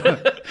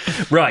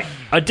 Right,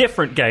 a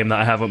different game that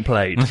I haven't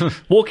played.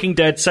 Walking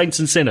Dead Saints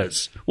and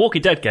Sinners.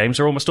 Walking Dead games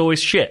are almost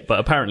always shit, but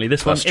apparently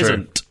this one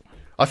isn't.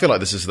 I feel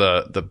like this is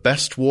the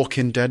best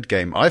Walking Dead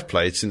game I've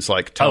played since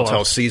like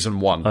Telltale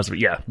Season 1.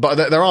 But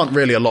there aren't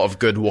really a lot of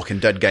good Walking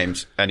Dead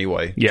games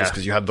anyway. Yeah. Just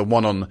because you had the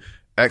one on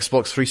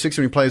Xbox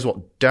 360 when he plays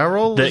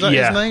Daryl? Is that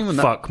his name? And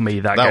fuck me,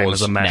 that game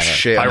was a mess.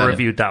 Shit, I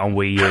reviewed that on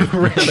Wii U.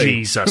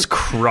 Really? Jesus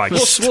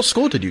Christ. What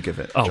score did you give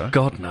it, Joe? Joe?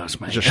 God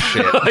knows, mate. Just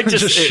shit.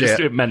 Just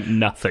shit. It meant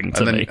nothing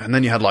to me. And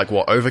then you had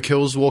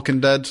Overkill's Walking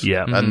Dead.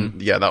 Yeah.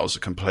 And that was a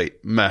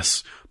complete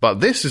mess.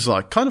 But this is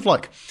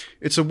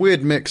it's a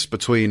weird mix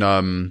between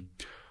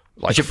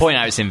I should point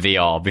out it's in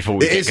VR before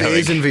we get going. It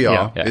is in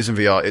VR. Yeah. It is in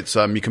VR. It's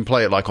you can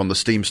play it on the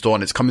Steam store,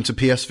 and it's coming to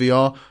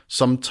PSVR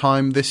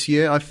sometime this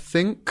year, I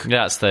think.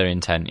 Yeah, that's their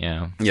intent,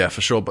 yeah. Yeah,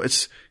 for sure. But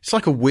it's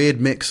like a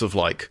weird mix of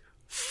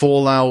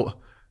Fallout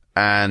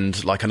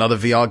and another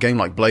VR game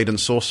like Blade and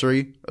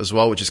Sorcery as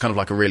well, which is kind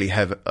of a really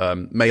heavy,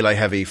 melee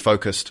heavy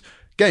focused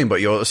game. But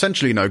you're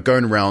essentially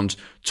going around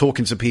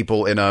talking to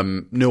people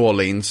in New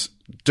Orleans,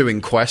 doing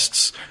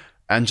quests,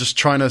 and just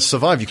trying to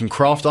survive. You can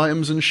craft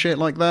items and shit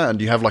like that, and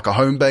you have a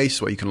home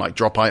base where you can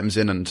drop items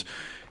in, and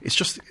it's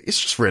just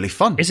really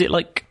fun. Is it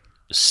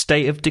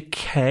State of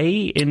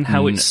Decay in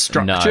how it's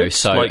structured? No,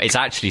 so it's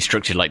actually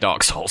structured like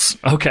Dark Souls.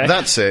 Okay.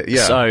 That's it,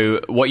 yeah. So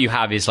what you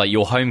have is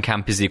your home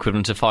camp is the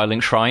equivalent of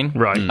Firelink Shrine,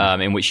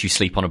 right? In which you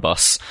sleep on a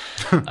bus.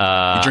 You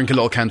drink a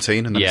little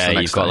canteen, and then it's the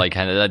next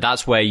got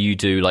that's where you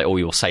do all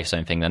your safe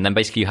zone thing. And then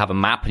basically you have a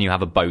map and you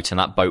have a boat, and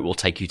that boat will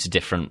take you to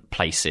different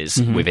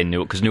places within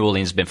because New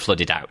Orleans has been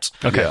flooded out.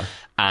 Okay. Yeah.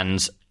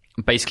 And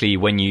basically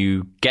when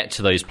you get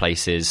to those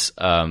places,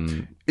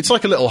 it's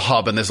like a little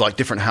hub, and there's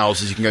different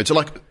houses you can go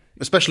to,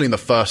 especially in the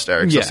first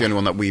area, because that's the only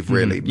one that we've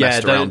really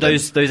messed around in.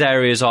 Those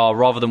areas are,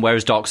 rather than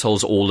whereas Dark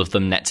Souls, all of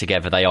them net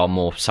together, they are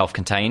more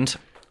self-contained.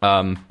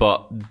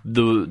 But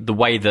the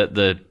way that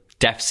the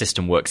death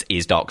system works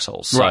is Dark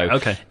Souls.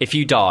 So if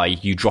you die,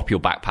 you drop your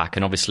backpack,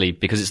 and obviously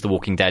because it's The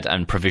Walking Dead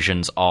and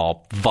provisions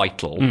are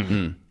vital,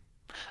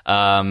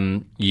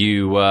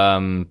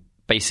 you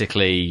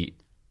basically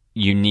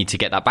you need to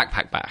get that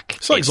backpack back.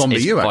 It's like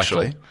Zombie U,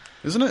 actually,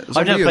 isn't it?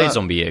 I've never played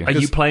Zombie U. Are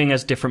you playing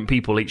as different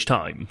people each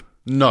time?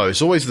 No,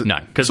 it's always the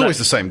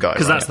same guy.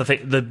 Because that's the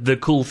thing. The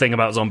cool thing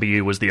about Zombie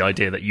U was the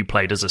idea that you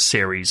played as a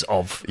series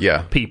of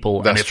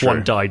people, and if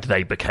one died,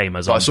 they became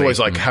a zombie. But it's always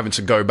like having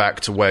to go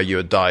back to where you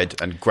had died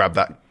and grab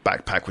that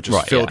backpack, which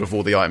is filled with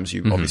all the items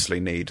you obviously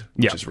need,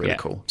 which is really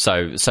cool.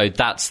 So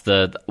that's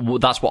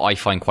what I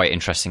find quite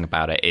interesting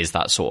about it, is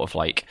that sort of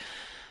like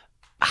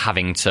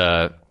having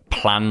to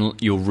plan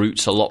your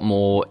routes a lot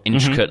more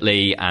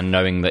intricately and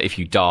knowing that if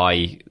you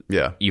die,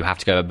 you have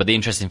to go. But the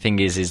interesting thing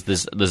is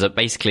there's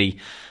basically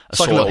it's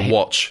like a little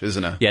watch,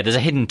 isn't it? Yeah, there's a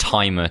hidden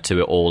timer to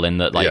it all, in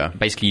that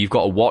basically you've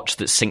got a watch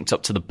that's synced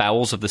up to the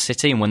bells of the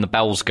city, and when the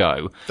bells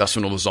go, that's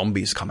when all the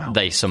zombies come out.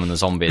 They summon the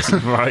zombies.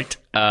 Right.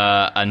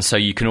 And so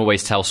you can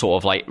always tell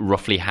sort of like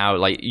roughly how,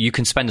 like, you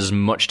can spend as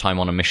much time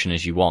on a mission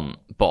as you want,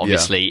 but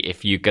obviously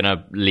if you're going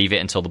to leave it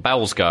until the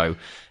bells go,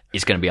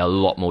 it's going to be a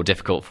lot more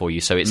difficult for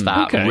you. So it's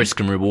that risk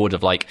and reward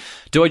of like,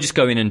 do I just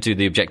go in and do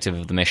the objective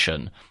of the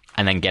mission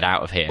and then get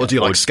out of here? Or do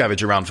you like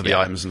scavenge around for the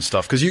items and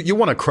stuff? Because you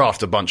want to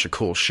craft a bunch of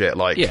cool shit.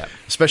 Like,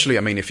 especially,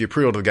 I mean, if you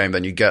pre-order the game,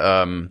 then you get,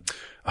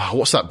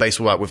 what's that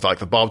baseball bat with like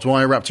the barbed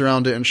wire wrapped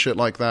around it and shit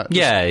like that?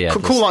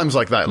 Just cool items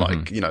like that.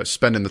 Like, you know,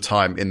 spending the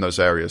time in those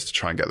areas to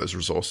try and get those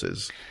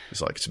resources. It's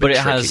like, it's a bit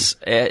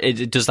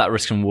tricky. It does that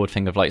risk and reward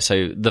thing of like,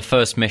 so the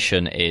first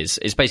mission is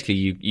basically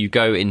you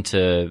go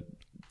into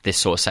this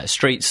sort of set of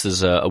streets.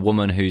 There's a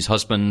woman whose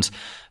husband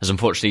has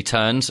unfortunately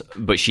turned,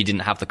 but she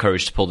didn't have the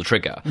courage to pull the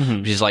trigger.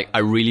 She's like, I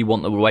really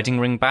want the wedding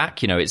ring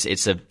back. You know,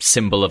 it's a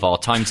symbol of our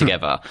time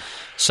together.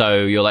 So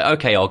you're like,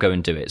 okay, I'll go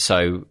and do it.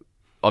 So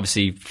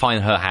obviously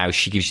find her house.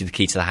 She gives you the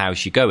key to the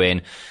house. You go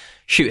in,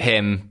 shoot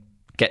him,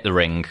 get the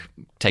ring,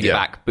 take it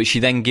back. But she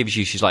then gives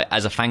you, she's like,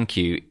 as a thank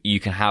you, you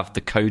can have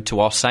the code to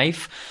our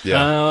safe.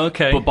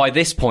 Okay. But by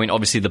this point,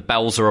 obviously the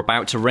bells are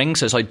about to ring.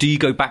 So it's like, do you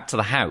go back to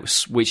the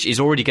house, which is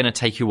already going to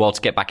take you a while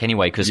to get back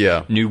anyway, because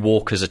new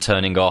walkers are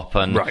turning up.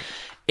 And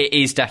it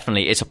is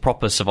definitely, it's a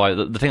proper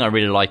survival. The thing I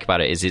really like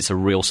about it is it's a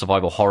real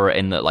survival horror,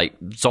 in that like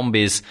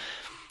zombies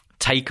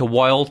take a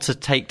while to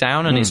take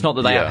down. And it's not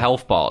that they have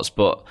health bars,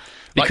 but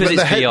because like,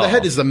 it's the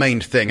head is the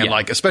main thing, and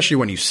like, especially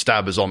when you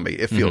stab a zombie,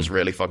 it feels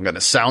really fucking good. And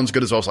it sounds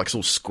good as well. It's like, it's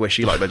all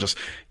squishy. Like, they're just,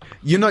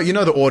 you know,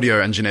 the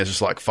audio engineers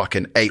just like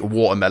fucking ate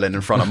watermelon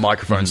in front of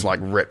microphones, like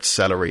ripped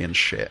celery and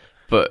shit.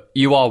 But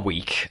you are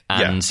weak,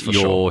 and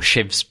your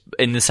shivs,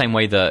 in the same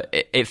way that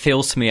it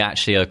feels to me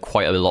actually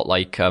quite a lot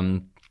like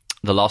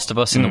The Last of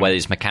Us, in the way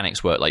these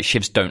mechanics work. Like,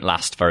 shivs don't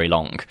last very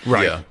long.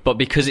 Right. Yeah. But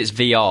because it's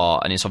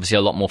VR and it's obviously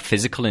a lot more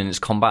physical in its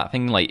combat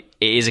thing, like,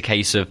 it is a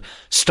case of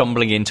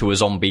stumbling into a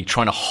zombie,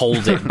 trying to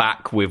hold it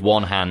back with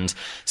one hand,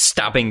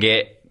 stabbing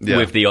it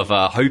with the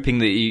other, hoping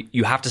that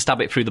you have to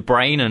stab it through the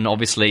brain, and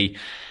obviously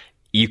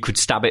you could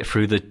stab it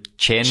through the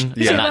chin, and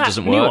that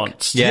doesn't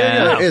work.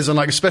 Yeah, it is. And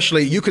like,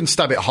 especially, you can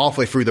stab it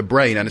halfway through the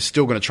brain and it's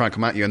still going to try and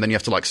come at you, and then you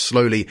have to like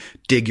slowly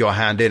dig your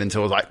hand in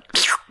until it's like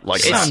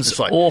it sounds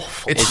like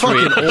awful. It's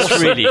fucking awful.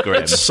 It's really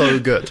grim. It's so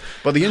good.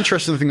 But the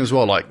interesting thing as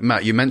well, like,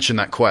 Matt, you mentioned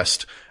that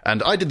quest,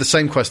 and I did the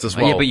same quest as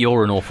well. Yeah, but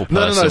you're an awful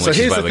person. No. So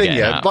here's the thing,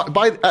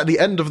 But at the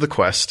end of the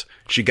quest,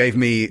 she gave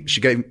me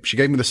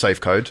the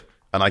safe code,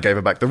 and I gave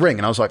her back the ring,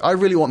 and I was like, I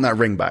really want that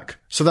ring back.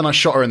 So then I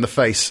shot her in the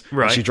face,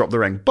 and she dropped the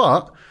ring.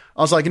 But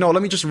I was like, you know what,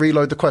 let me just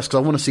reload the quest,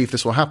 because I want to see if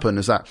this will happen.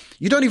 Is that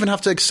you don't even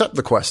have to accept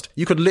the quest.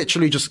 You could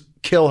literally just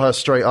kill her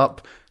straight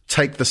up,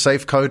 take the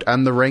safe code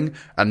and the ring,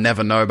 and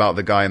never know about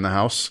the guy in the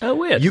house. Oh,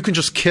 weird. You can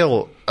just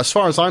kill, as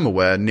far as I'm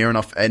aware, near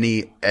enough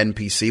any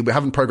NPC. We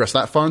haven't progressed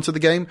that far into the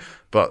game,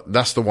 but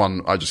that's the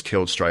one I just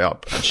killed straight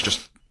up. It's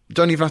just,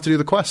 don't even have to do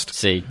the quest.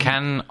 See,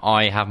 can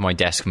I have my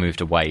desk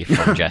moved away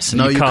from Jess?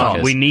 No, you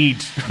can't. We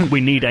need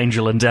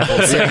Angel and Devil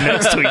sitting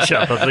next to each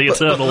other. The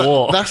eternal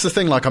war. That's the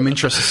thing. Like, I'm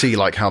interested to see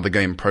like how the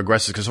game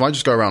progresses, because if I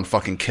just go around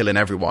fucking killing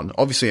everyone,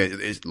 obviously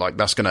it's like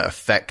that's going to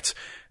affect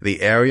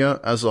the area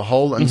as a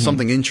whole. And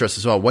something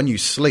interesting as well, when you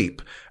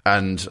sleep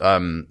and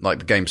like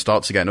the game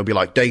starts again, it'll be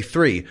like day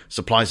 3,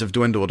 supplies have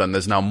dwindled and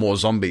there's now more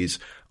zombies.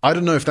 I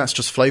don't know if that's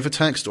just flavor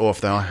text or if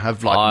they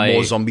have like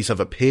more zombies have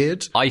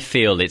appeared. I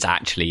feel it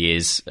actually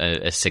is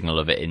a signal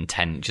of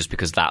intent, just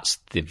because that's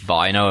the vibe.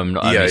 I know I'm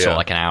only sort of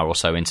like an hour or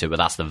so into it, but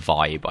that's the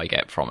vibe I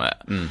get from it.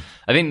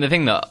 I think the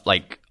thing that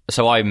like,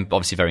 so I'm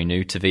obviously very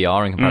new to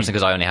VR in comparison,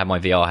 because I only had my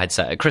VR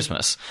headset at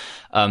Christmas.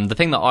 The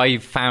thing that I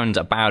found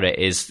about it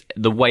is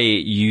the way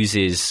it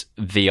uses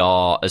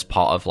VR as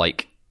part of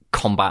like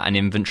combat and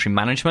inventory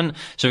management.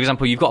 So, for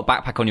example, you've got a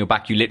backpack on your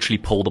back, you literally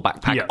pull the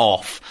backpack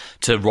off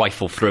to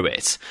rifle through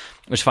it,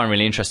 which I find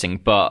really interesting.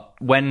 But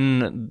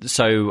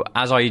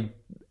as I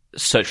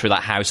searched through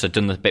that house, I'd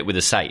done the bit with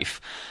the safe,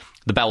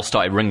 the bell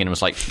started ringing and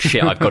was like,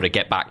 shit, I've got to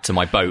get back to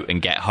my boat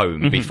and get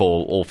home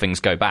before all things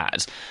go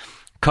bad.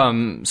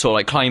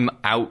 Climb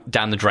out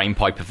down the drain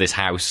pipe of this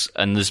house,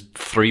 and there's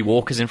 3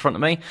 walkers in front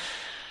of me.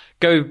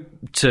 go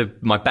to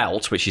my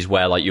belt, which is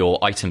where like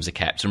your items are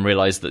kept, and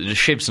realise that the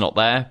shiv's not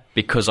there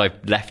because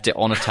I've left it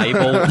on a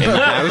table in the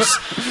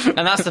house. And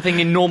that's the thing,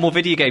 in normal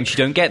video games you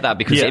don't get that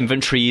because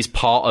inventory is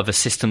part of a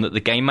system that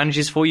the game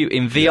manages for you.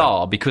 In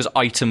VR, because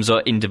items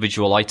are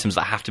individual items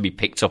that have to be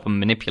picked up and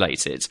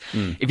manipulated,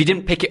 if you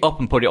didn't pick it up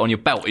and put it on your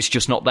belt, it's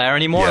just not there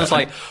anymore. I was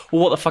like,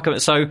 well, what the fuck am I?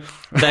 So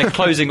they're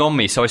closing on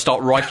me, so I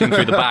start rifling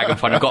through the bag and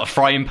find I've got a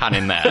frying pan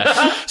in there.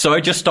 So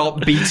I just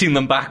start beating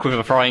them back with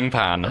a frying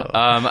pan,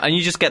 and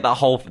you just get that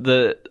whole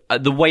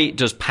the way it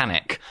does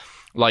panic.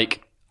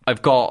 Like,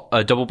 I've got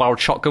a double-barreled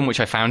shotgun, which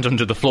I found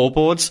under the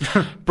floorboards.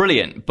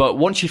 Brilliant. But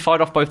once you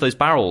fired off both those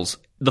barrels,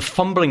 the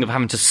fumbling of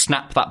having to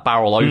snap that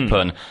barrel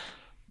open,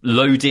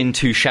 load in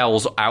 2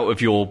 shells out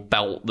of your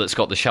belt that's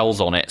got the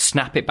shells on it,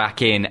 snap it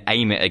back in,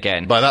 aim it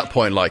again. By that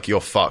point, like,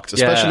 you're fucked.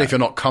 Especially if you're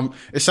not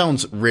it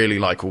sounds really,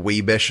 like,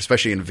 weebish,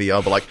 especially in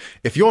VR, but, like,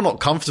 if you're not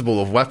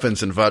comfortable with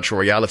weapons in virtual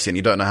reality and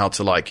you don't know how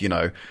to, like, you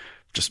know,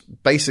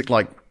 just basic,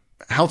 like,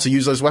 how to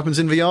use those weapons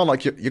in VR,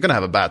 like, you're going to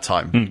have a bad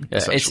time,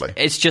 essentially.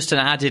 It's just an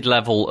added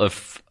level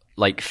of,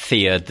 like,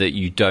 fear that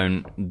you've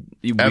learned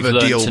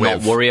to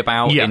not worry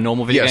about in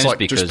normal video games. It's like,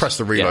 because, just press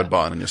the reload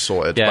button and you're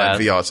sorted. Yeah.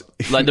 Like, VR's...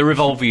 like, the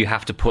revolver, you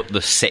have to put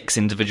the 6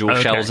 individual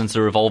shells into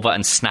the revolver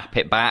and snap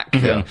it back.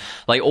 And,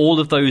 like, all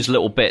of those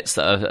little bits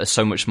that are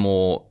so much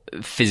more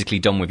physically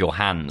done with your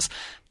hands.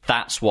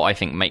 That's what I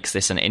think makes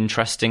this an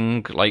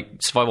interesting, like,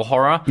 survival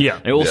horror. Yeah.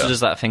 And it also does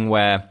that thing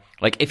where,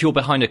 like, if you're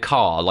behind a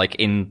car, like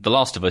in The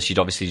Last of Us, you'd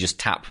obviously just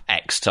tap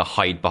X to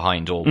hide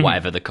behind or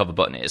whatever the cover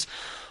button is.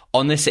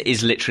 On this, it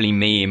is literally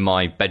me in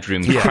my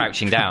bedroom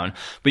crouching down.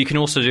 But you can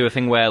also do a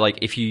thing where, like,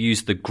 if you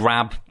use the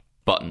grab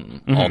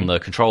button on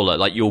the controller,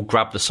 like, you'll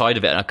grab the side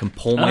of it and I can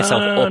pull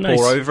myself up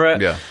or over it.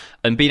 Yeah.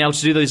 And being able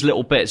to do those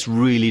little bits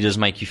really does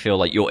make you feel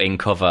like you're in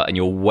cover and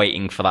you're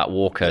waiting for that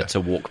walker to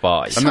walk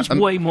by. It sounds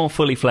way more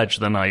fully fledged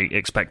than I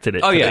expected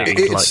it to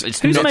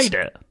be. Who's made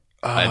it?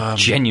 I have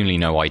genuinely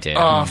no idea.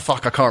 Oh,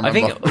 fuck, I can't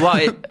remember.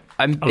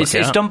 I think,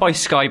 it's done by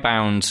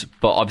Skybound,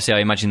 but obviously I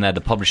imagine they're the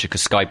publisher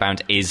because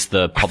Skybound is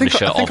the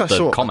publisher of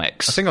the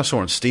comics. I think I saw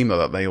on Steam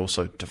that they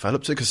also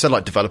developed it because it said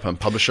like developer and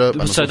publisher.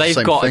 And so they've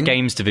got a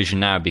games division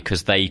now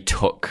because they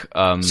took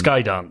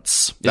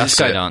Skydance. That's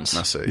Skydance.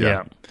 That's it.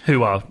 Yeah.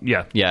 Who are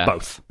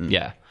both.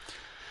 Yeah.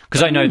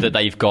 Because I know that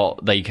they've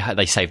got they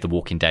saved The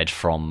Walking Dead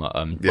from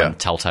when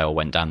Telltale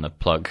went down the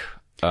plug.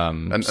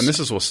 And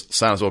this is what's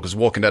sad as well because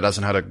Walking Dead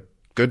hasn't had a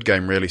good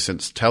game really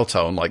since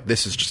Telltale, and like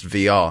this is just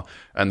VR.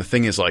 And the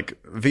thing is,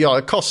 like, VR,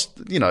 it costs,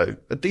 you know,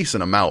 a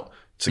decent amount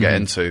to get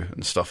into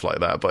and stuff like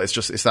that, but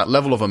it's that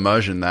level of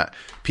immersion that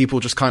people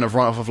just kind of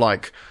write off of,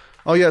 like,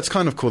 oh yeah, it's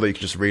kind of cool that you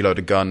can just reload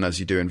a gun as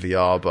you do in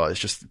VR, but it's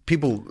just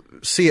people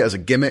see it as a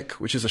gimmick,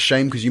 which is a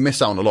shame because you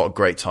miss out on a lot of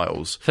great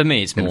titles. For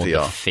me, it's more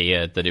the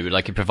fear that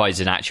it provides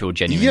an actual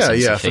genuine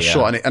sense of fear. For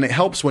sure, and it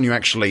helps when you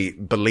actually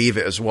believe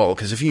it as well.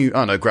 Because if you, I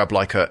don't know, grab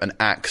like an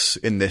axe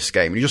in this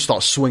game and you just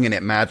start swinging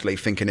it madly,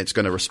 thinking it's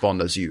going to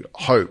respond as you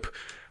hope,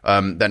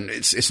 then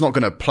it's not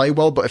going to play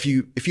well. But if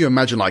you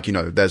imagine, like, you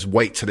know, there's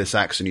weight to this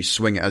axe and you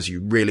swing it as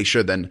you really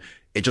should, then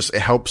it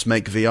helps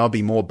make VR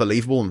be more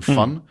believable and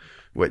fun.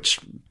 Which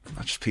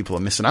people are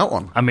missing out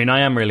on. I mean, I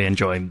am really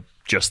enjoying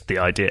just the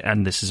idea,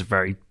 and this is a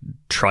very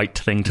trite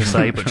thing to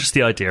say, but just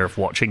the idea of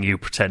watching you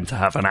pretend to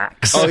have an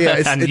axe. Oh yeah,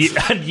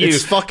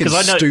 it's fucking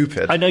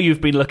stupid. I know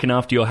you've been looking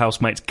after your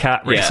housemate's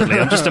cat recently.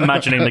 I'm just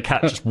imagining the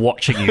cat just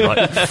watching you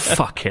like,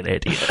 fucking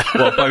idiot.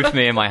 Well, both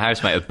me and my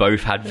housemate have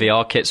both had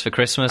VR kits for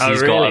Christmas.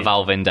 He's got a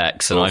Valve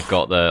Index and I've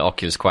got the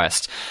Oculus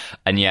Quest.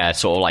 And yeah,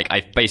 sort of like,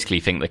 I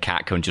basically think the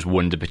cat can just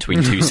wander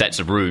between 2 sets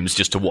of rooms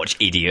just to watch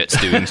idiots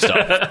doing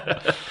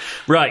stuff.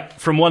 Right,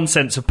 from one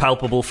sense of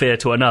palpable fear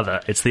to another,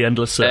 it's the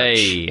endless search.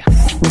 Hey.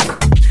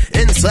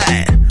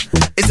 Inside,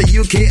 it's a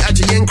UK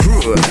IGN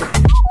crew.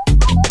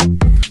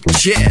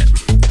 Yeah,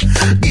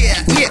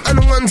 on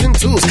the ones and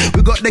twos.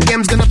 We got the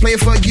games gonna play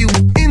for you.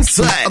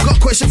 Inside, I got a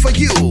question for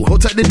you.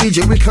 Hold tight the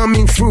DJ, we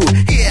coming through.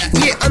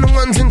 Yeah, on the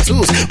ones and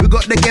twos. We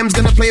got the games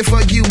gonna play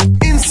for you.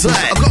 Inside,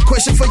 I got a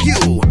question for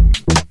you.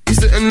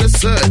 Is it in the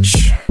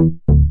search?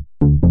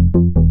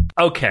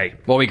 Okay.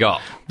 What we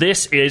got?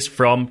 This is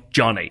from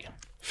Johnny.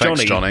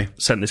 Thanks, Johnny.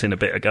 Sent this in a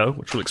bit ago,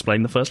 which will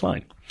explain the first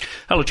line.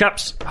 Hello,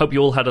 chaps. Hope you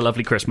all had a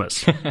lovely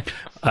Christmas.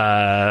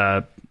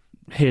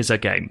 Here's a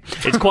game.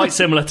 It's quite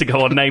similar to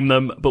Go On Name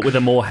Them, but with a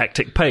more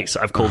hectic pace.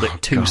 I've called it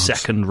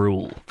 2-second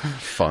rule.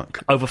 Fuck.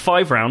 Over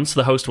 5 rounds,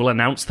 the host will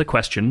announce the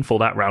question for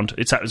that round.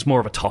 It's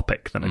more of a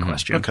topic than a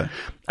question. Okay.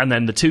 And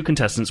then the 2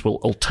 contestants will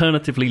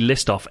alternatively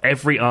list off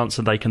every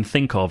answer they can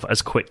think of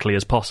as quickly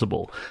as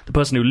possible. The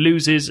person who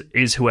loses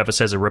is whoever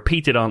says a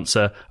repeated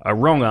answer, a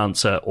wrong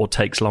answer, or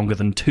takes longer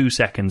than 2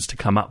 seconds to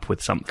come up with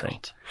something.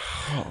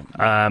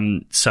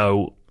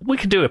 So we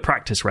can do a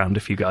practice round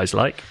if you guys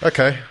like.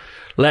 Okay.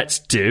 Let's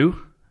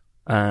do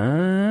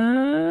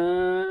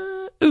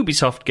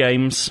Ubisoft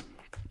games.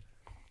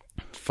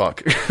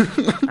 Fuck.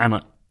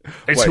 And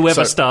it's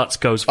whoever starts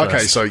goes first.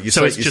 Okay, so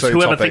it's just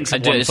whoever topics.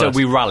 thinks of one So first.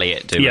 we rally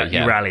it, do we? Yeah,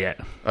 you rally it.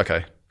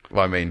 Okay.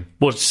 I mean...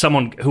 Well,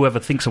 whoever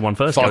thinks of one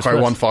first Far goes Cry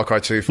first. 1, Far Cry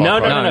 2,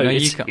 Far Cry... No.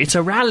 It's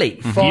a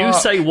rally. You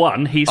say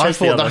one, he says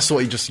the I other. thought that's what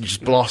you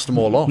just blast them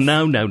all off.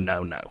 No.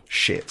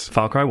 Shit.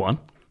 Far Cry 1.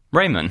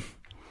 Rayman.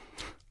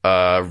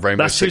 Rainbow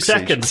That's 2 Six Siege.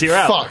 seconds. You're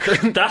out.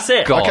 Fuck. That's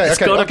it. God. Okay,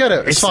 I get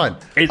it. It's fine.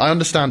 I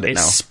understand it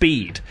it's now. It's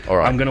speed. All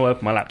right. I'm going to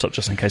open my laptop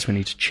just in case we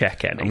need to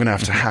check any. I'm going to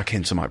have to hack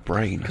into my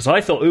brain. Because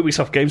I thought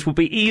Ubisoft games would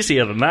be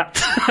easier than that.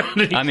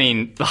 I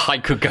mean, I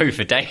could go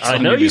for days. I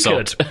on know you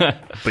Ubisoft. could.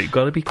 But you've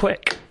got to be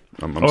quick.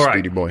 I'm All a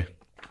speedy boy.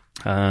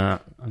 I'm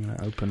going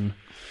to open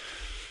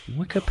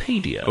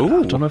Wikipedia.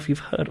 Ooh. I don't know if you've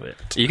heard of it.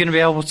 You're going to be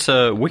able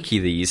to wiki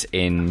these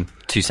in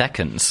 2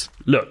 seconds.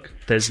 Look,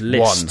 there's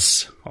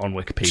lists on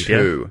Wikipedia.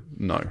 2.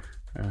 No.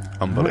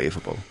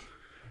 Unbelievable.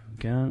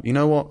 Go. You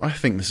know what? I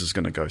think this is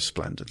going to go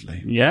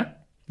splendidly. Yeah?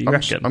 You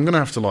reckon? I'm going to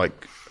have to, I'm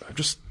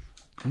just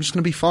going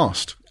to be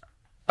fast.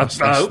 I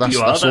hope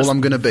you are. That's all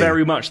I'm going to be.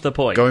 Very much the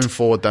point. Going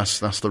forward, that's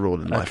the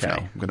rule in life Okay.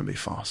 now. I'm going to be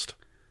fast.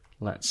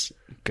 Let's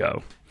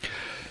go.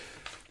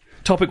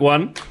 Topic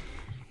 1.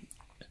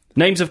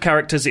 Names of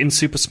characters in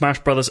Super Smash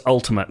Bros.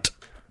 Ultimate.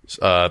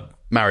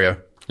 Mario.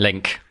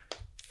 Link.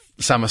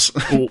 Samus.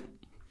 Oh,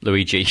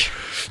 Luigi.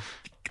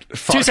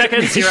 2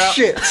 seconds, you're out.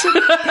 Shit.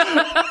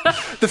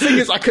 The thing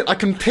is, I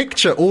can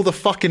picture all the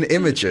fucking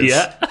images.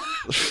 Yeah.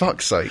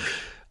 Fuck's sake.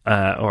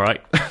 All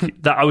right.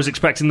 I was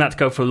expecting that to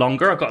go for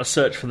longer. I've got to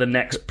search for the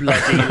next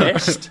bloody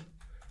list.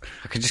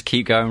 I could just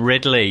keep going.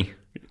 Ridley.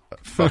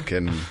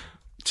 Fucking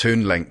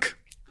Toon Link.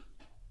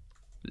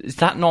 Is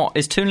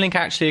Toon Link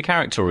actually a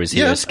character, or is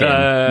he a skin?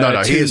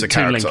 No, he is a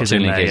Toon character. Link is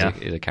Toon in Link there,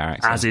 is a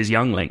character. As is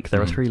Young Link.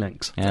 There are 3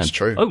 links. Yeah. That's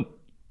true. Oh.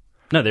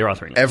 No, there are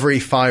 3 links. Every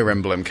Fire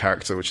Emblem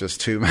character, which is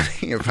too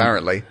many,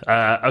 apparently.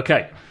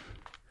 Okay.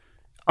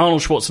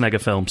 Arnold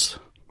Schwarzenegger films.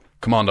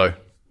 Commando.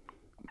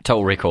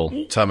 Total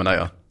Recall.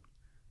 Terminator.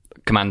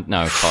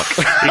 No, fuck.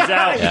 He's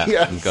out. Yeah,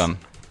 Yes. I'm gone.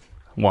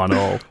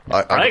 1-1.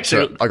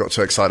 I got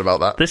too excited about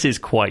that. This is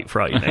quite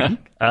frightening.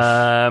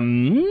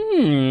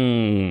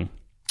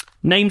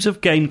 Names of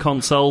game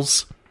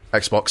consoles.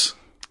 Xbox.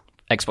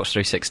 Xbox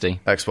 360.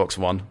 Xbox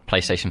One.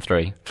 PlayStation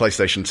 3.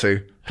 PlayStation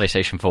 2.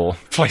 PlayStation 4.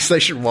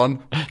 PlayStation 1.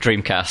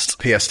 Dreamcast.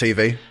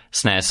 PSTV.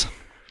 SNES.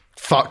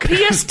 Fuck.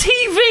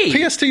 PSTV!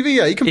 PSTV,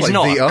 yeah, you can It's play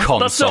not Vita. a console.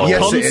 That's not a Yes,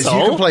 console. it is. You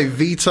can play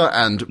Vita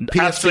and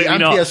PSP Absolutely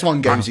and not.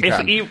 PS1 games. You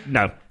can.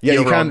 No. Yeah,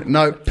 you're you can. wrong.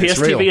 No, it's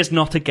PSTV real. is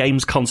not a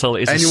games console.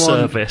 It is a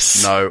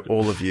service. No,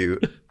 all of you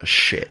are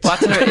shit. Well, I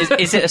don't know.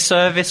 Is it a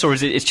service, or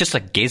is it? It's just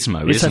a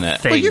gizmo, It's isn't a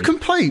it? thing. Well, you can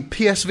play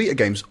PS Vita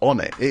games on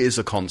it. It is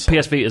a console.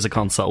 PS Vita is a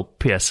console.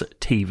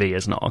 PSTV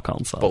is not a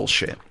console.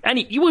 Bullshit.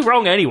 You were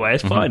wrong anyway.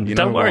 It's fine. You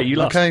know Don't worry. what? You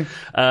lost. Okay.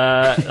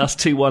 That's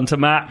 2-1 to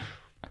Matt.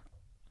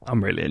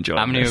 I'm really enjoying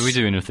How many this. are we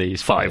doing of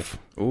these? 5.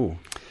 Ooh.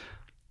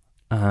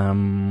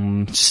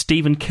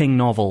 Stephen King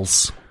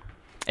novels.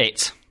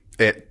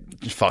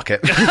 Fuck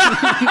it.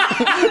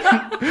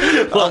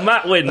 Well,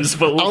 Matt wins,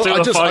 but we'll do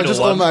a final I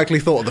just one. automatically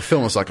thought of the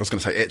film. I was going to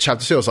say it.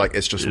 Chapter 2. I was like,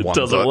 it's just one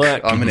doesn't book.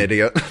 work. I'm an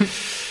idiot.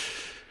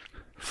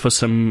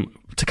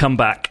 To come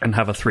back and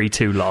have a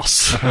 3-2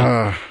 loss.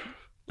 An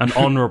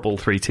honourable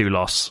 3-2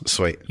 loss.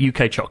 Sweet.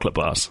 UK chocolate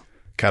bars.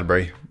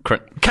 Cadbury.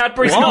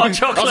 Cadbury's not a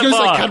chocolate I was going to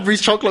bar. say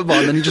Cadbury's chocolate bar,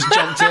 and then you just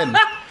jumped in.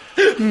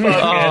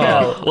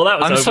 Well, that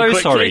was I'm over so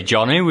quickly. sorry,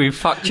 Johnny. We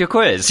fucked your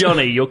quiz.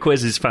 Johnny, your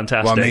quiz is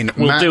fantastic. Well, I mean,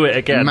 we'll do it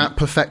again. Matt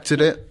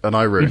perfected it, and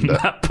I ruined it.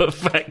 Matt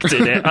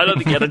perfected it. I don't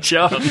think he had a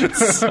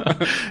chance.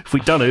 If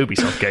we'd done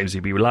Ubisoft games,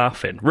 he'd be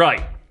laughing.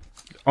 Right,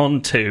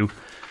 on to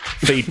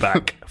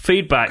feedback.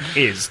 Feedback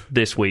is,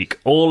 this week,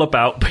 all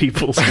about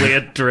people's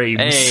weird dreams.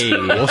 Hey.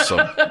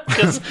 Awesome.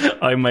 Because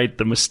I made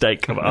the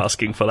mistake of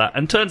asking for that.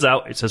 And turns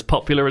out it's as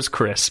popular as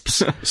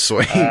crisps.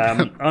 Sweet.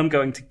 I'm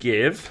going to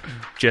give...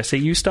 Jesse,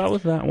 you start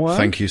with that one.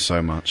 Thank you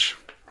so much.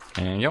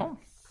 Yeah.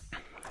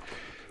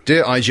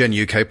 Dear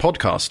IGN UK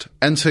podcast,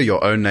 enter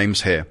your own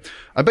names here.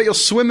 I bet you're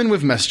swimming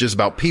with messages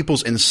about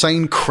people's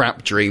insane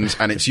crap dreams,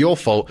 and it's your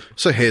fault,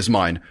 so here's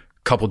mine.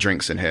 Couple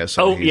drinks in here.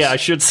 So I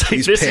should say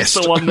he's this pissed.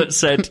 is the one that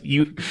said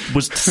you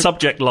was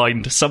subject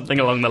lined something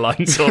along the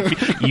lines of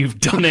 "You've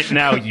done it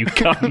now, you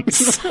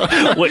cunts,"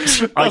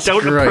 which I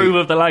don't great. approve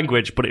of the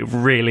language, but it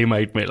really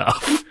made me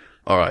laugh.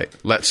 All right,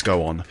 let's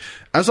go on.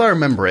 As I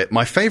remember it,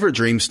 my favourite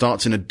dream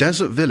starts in a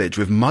desert village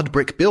with mud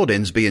brick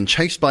buildings being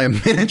chased by a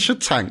miniature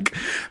tank,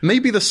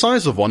 maybe the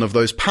size of one of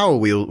those Power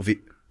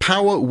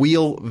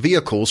Wheel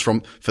vehicles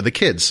for the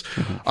kids.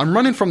 I'm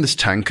running from this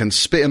tank and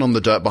spitting on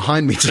the dirt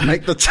behind me to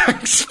make the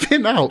tank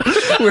spin out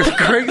with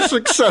great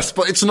success,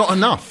 but it's not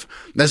enough.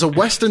 There's a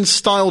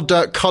Western-style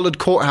dirt-coloured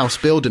courthouse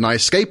building I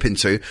escape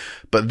into,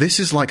 but this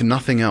is like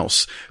nothing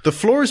else. The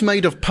floor is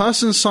made of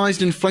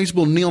person-sized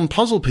inflatable neon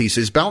puzzle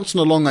pieces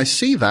bouncing along. I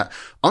see that.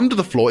 Under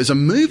the floor is a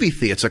movie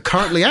theatre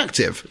currently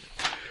active.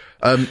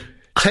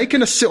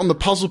 Taking a sit on the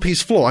puzzle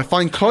piece floor, I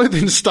find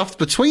clothing stuffed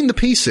between the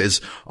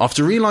pieces.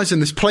 After realizing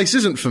this place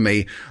isn't for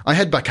me, I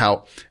head back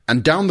out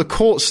and down the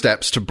court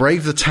steps to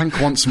brave the tank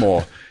once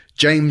more.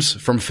 James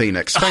from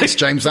Phoenix. Thanks,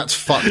 James. That's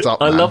fucked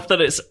up, I man. love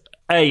that it's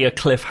A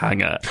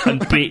cliffhanger,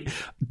 and B,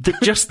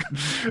 just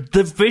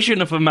the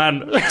vision of a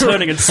man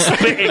turning and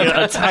spitting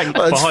at a tank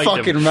behind him. It's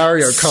fucking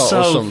Mario Kart so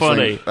or something.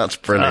 Funny. That's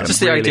brilliant. Just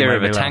the really idea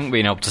of made a me tank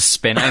being able to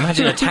spin. I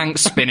imagine a tank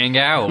spinning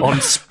out.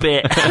 on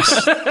spit.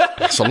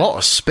 That's a lot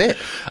of spit.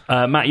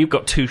 Matt, you've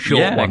got two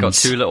short ones. I got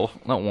two little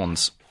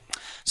ones.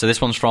 So this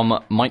one's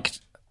from Mike.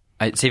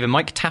 It's either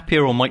Mike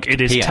Tapia or Mike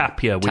It is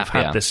Tapia. Tapia. We've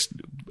had this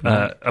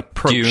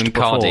approached Dune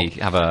before. Cardi,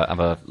 have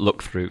a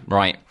look through.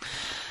 Right.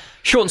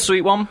 Short and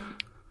sweet one.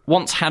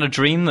 Once had a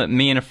dream that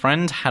me and a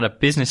friend had a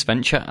business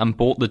venture and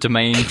bought the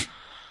domain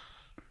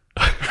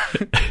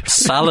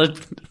Salad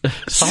De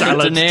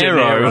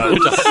Niro.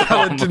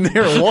 Salad De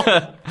Niro,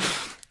 what?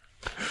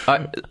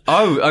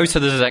 So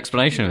there's an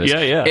explanation of this.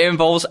 Yeah. It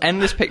involves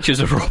endless pictures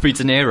of Robbie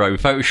De Niro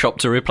photoshopped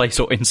to replace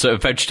or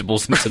insert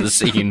vegetables into the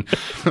scene.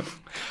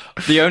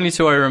 The only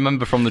two I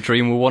remember from the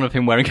dream were one of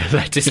him wearing a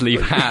lettuce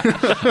leaf hat,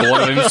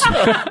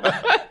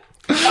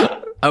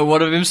 and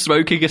one of him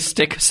smoking a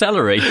stick of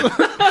celery.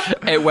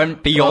 It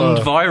went beyond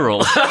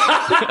viral.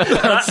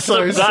 That's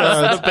so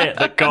sad. That's the bit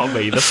that got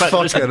me. The fact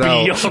that it's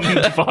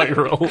beyond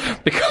viral.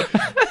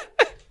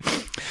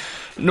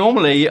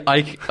 Normally,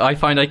 I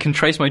find I can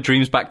trace my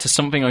dreams back to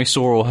something I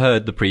saw or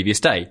heard the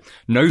previous day.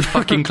 No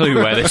fucking clue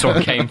where this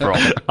one came from.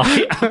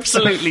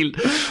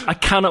 I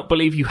cannot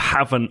believe you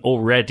haven't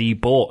already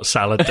bought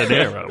Salad De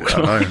Niro.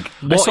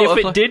 What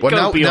if it did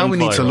go beyond now we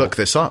need viral? to look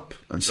this up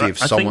and see if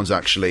someone's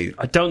actually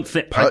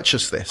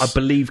purchased this. I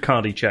believe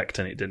Cardi checked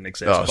and it didn't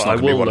exist. Oh, it's but not I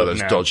going to be will one of look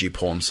those now. dodgy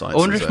porn sites. I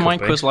wonder if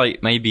Mike was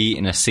like maybe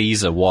eating a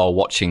Caesar while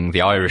watching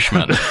The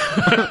Irishman.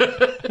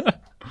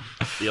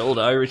 The old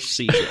Irish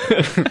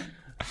Caesar.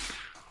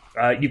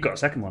 You've got a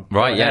second one.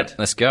 Right, Go yeah, ahead.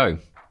 let's go.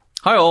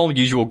 Hi all,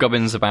 usual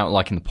gubbins about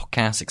liking the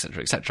podcast,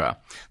 etc., etc.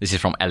 This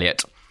is from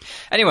Elliot.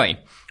 Anyway,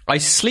 I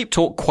sleep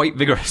talk quite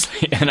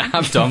vigorously and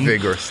have done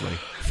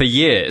for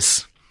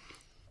years.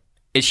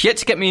 It's yet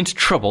to get me into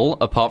trouble,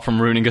 apart from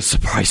ruining a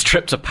surprise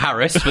trip to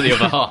Paris for the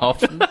other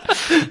half.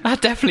 That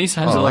definitely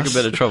sounds like a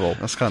bit of trouble.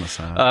 That's kind of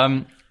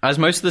sad. As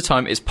most of the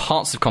time, it's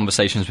parts of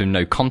conversations with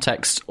no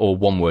context or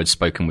one word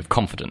spoken with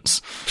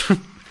confidence.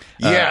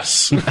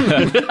 Yes.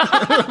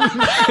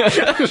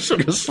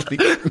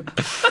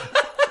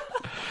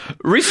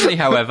 Recently,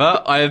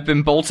 however, I have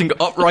been bolting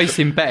upright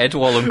in bed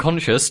while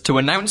unconscious to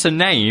announce a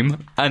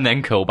name and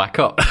then curl back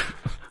up.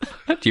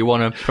 Do you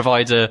want to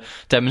provide a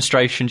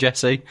demonstration,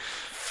 Jesse?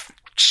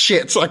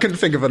 Shit, I couldn't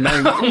think of a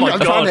name. Oh my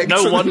God,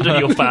 no wonder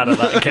you're bad at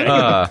that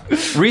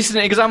game. Recent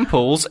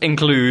examples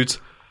include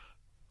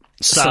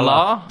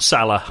Salah,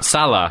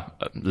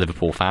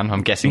 Liverpool fan.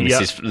 I'm guessing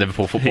this is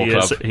Liverpool Football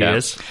Club. He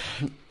is.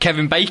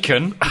 Kevin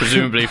Bacon,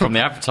 presumably from the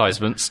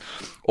advertisements,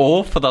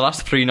 or for the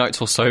last 3 nights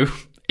or so,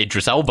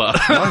 Idris Elba.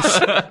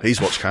 Nice.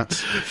 He's watched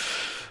Cats.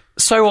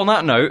 So on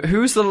that note,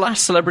 who's the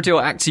last celebrity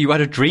or actor you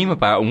had a dream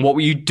about, and what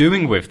were you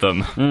doing with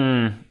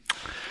them?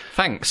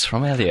 Thanks,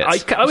 from Elliot.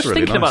 I was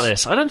thinking about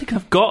this. I don't think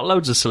I've got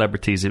loads of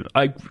celebrities.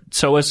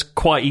 So as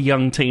quite a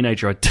young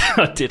teenager, I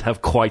did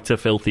have quite a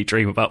filthy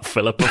dream about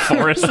Philippa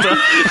Forrester.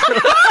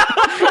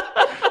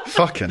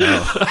 Fucking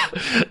hell.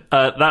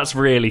 That's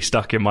really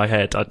stuck in my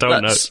head. I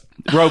don't know.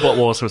 Robot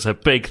Wars was a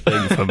big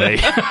thing for me.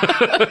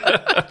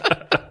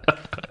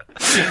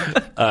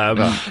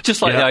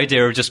 Just like the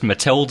idea of just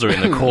Matilda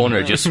in the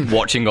corner, just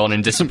watching on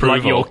in disapproval.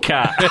 Like your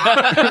cat.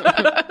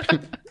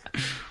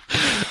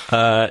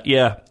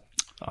 Yeah.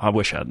 I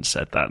wish I hadn't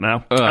said that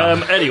now.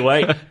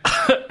 Anyway,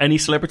 any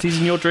celebrities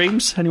in your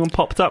dreams? Anyone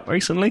popped up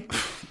recently?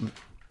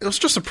 It was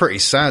just a pretty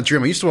sad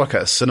dream. I used to work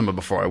at a cinema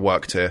before I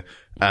worked here,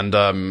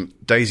 and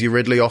Daisy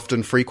Ridley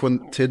often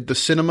frequented the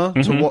cinema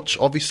to watch,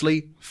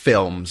 obviously,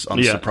 films,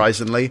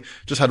 unsurprisingly. Yeah.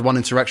 Just had one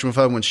interaction with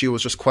her when she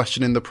was just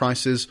questioning the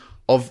prices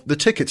of the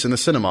tickets in the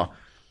cinema.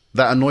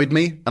 That annoyed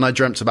me, and I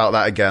dreamt about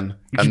that again,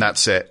 and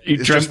that's it. You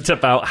dreamt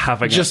about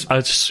having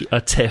a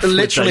tiff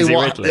literally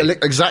with Daisy Ridley?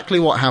 Exactly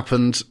what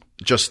happened.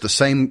 Just the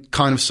same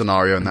kind of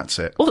scenario, and that's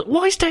it. Well,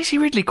 why is Daisy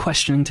Ridley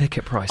questioning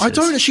ticket prices? I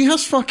don't know. She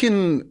has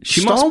fucking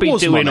She Star must be Wars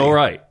doing money. all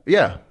right.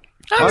 Yeah.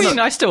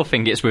 I still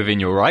think it's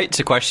within your right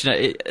to question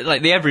it.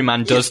 Like, the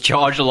everyman does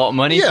charge a lot of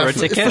money for a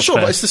ticket. For sure,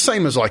 but it's the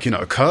same as, like,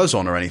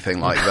 Curzon or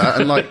anything like that.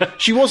 And, like,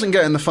 she wasn't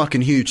getting the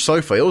fucking huge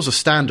sofa. It was a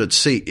standard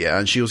seat, yeah,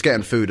 and she was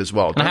getting food as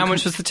well. And how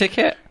much was the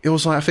ticket? It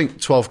was, like, I think,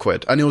 12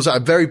 quid. And it was at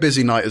a very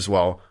busy night as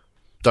well.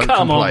 Don't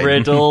Come complain. on,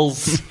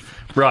 Riddles.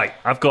 Right,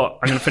 I'm going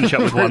to finish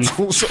up with one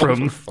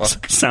from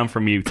Sam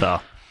from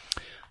Utah.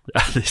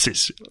 This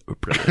is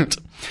brilliant.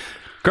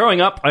 Growing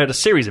up, I had a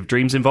series of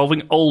dreams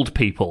involving old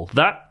people.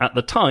 That, at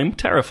the time,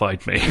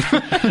 terrified me.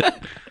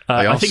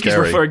 I think he's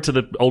referring to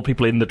the old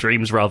people in the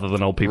dreams rather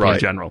than old people in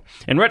general.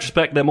 In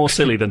retrospect, they're more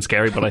silly than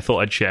scary, but I thought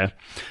I'd share.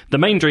 The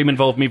main dream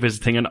involved me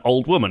visiting an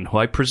old woman, who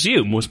I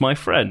presume was my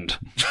friend.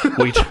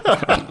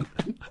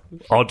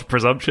 Odd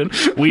presumption.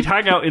 We'd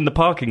hang out in the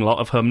parking lot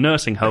of her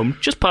nursing home,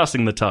 just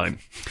passing the time.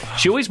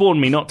 She always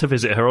warned me not to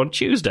visit her on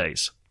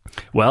Tuesdays.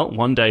 Well,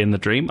 one day in the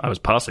dream, I was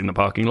passing the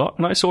parking lot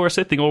and I saw her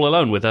sitting all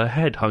alone with her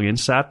head hung in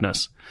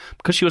sadness.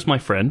 Because she was my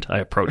friend, I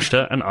approached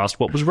her and asked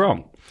what was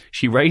wrong.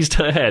 She raised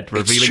her head,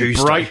 revealing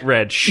bright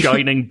red,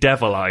 shining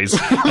devil eyes,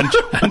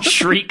 and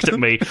shrieked at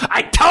me,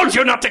 "I told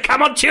you not to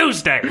come on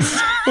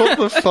Tuesdays!" What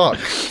the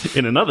fuck?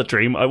 In another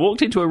dream, I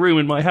walked into a room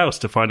in my house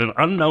to find an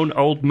unknown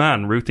old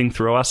man rooting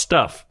through our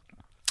stuff.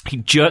 He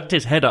jerked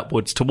his head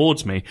upwards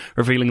towards me,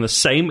 revealing the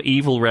same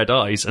evil red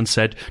eyes, and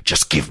said,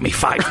 "Just give me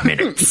 5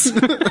 minutes."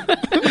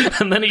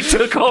 And then he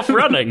took off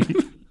running.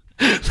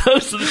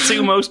 Those are the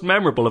two most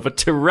memorable of a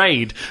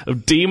tirade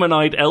of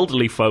demon-eyed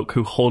elderly folk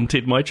who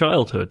haunted my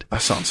childhood.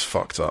 That sounds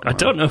fucked up, man. I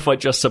don't know if I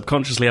just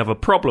subconsciously have a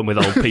problem with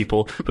old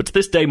people, but to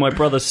this day my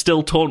brothers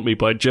still taunt me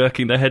by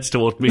jerking their heads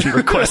towards me and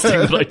requesting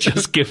that I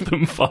just give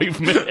them 5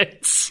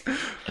 minutes.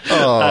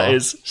 Oh. That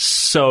is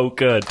so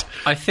good.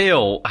 I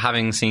feel,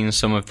 having seen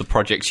some of the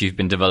projects you've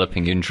been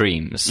developing in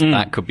dreams,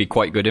 that could be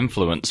quite good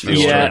influence for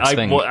your next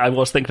thing. I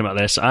was thinking about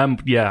this. I'm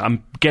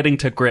getting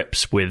to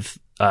grips with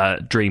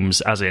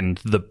dreams as in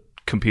the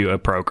computer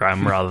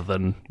program rather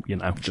than,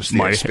 just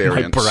my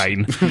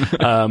brain.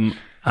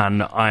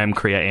 And I am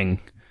creating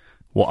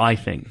what I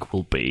think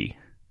will be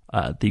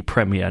the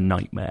premier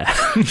nightmare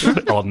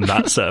on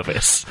that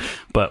service.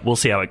 But we'll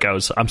see how it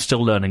goes. I'm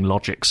still learning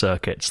logic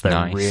circuits.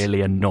 They're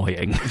really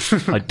annoying.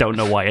 I don't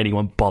know why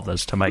anyone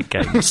bothers to make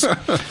games.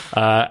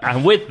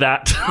 And with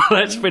that,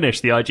 let's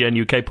finish the IGN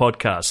UK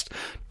podcast.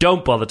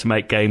 Don't bother to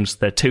make games.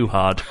 They're too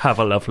hard. Have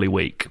a lovely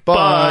week.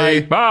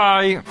 Bye.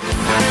 Bye.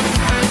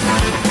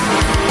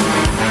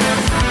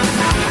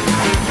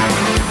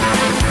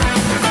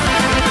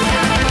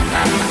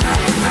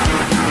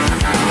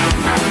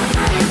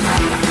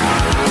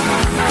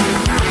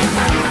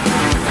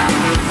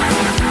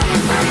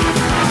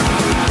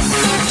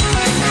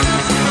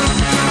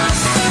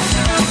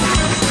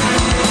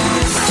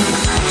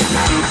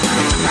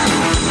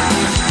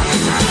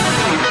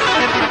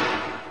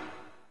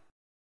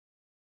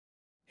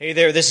 Hey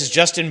there, this is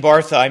Justin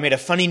Bartha. I made a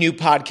funny new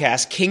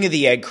podcast, King of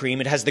the Egg Cream.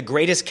 It has the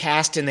greatest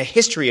cast in the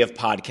history of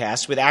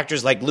podcasts with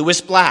actors like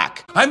Louis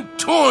Black. I'm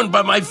torn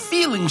by my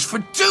feelings for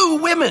 2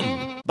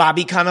 women.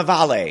 Bobby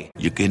Cannavale.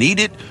 You can eat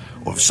it,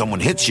 or if someone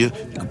hits you,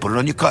 you can put it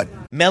on your cut.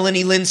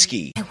 Melanie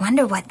Linsky. I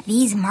wonder what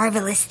these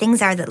marvelous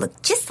things are that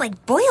look just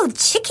like boiled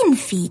chicken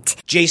feet.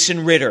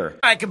 Jason Ritter.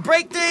 I can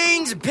break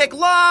things and pick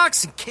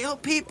locks and kill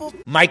people.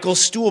 Michael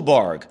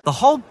Stuhlbarg. The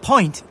whole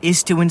point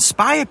is to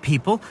inspire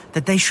people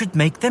that they should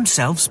make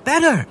themselves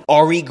better.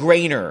 Ari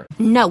Grainer.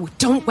 No,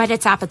 don't whet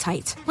its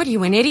appetite. What are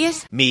you, an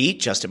idiot? Me,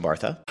 Justin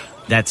Bartha.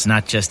 That's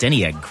not just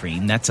any egg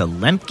cream, that's a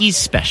Lemke's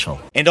special.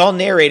 And all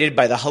narrated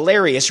by the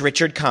hilarious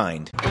Richard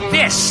Kind.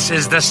 This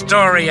is the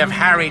story of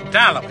Harry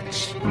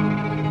Dalowitz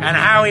and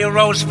how he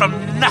rose from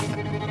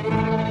nothing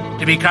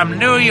to become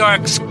New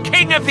York's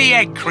King of the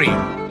Egg Cream.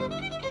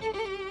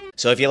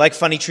 So if you like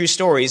funny true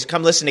stories,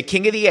 come listen to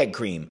King of the Egg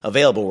Cream,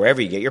 available wherever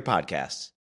you get your podcasts.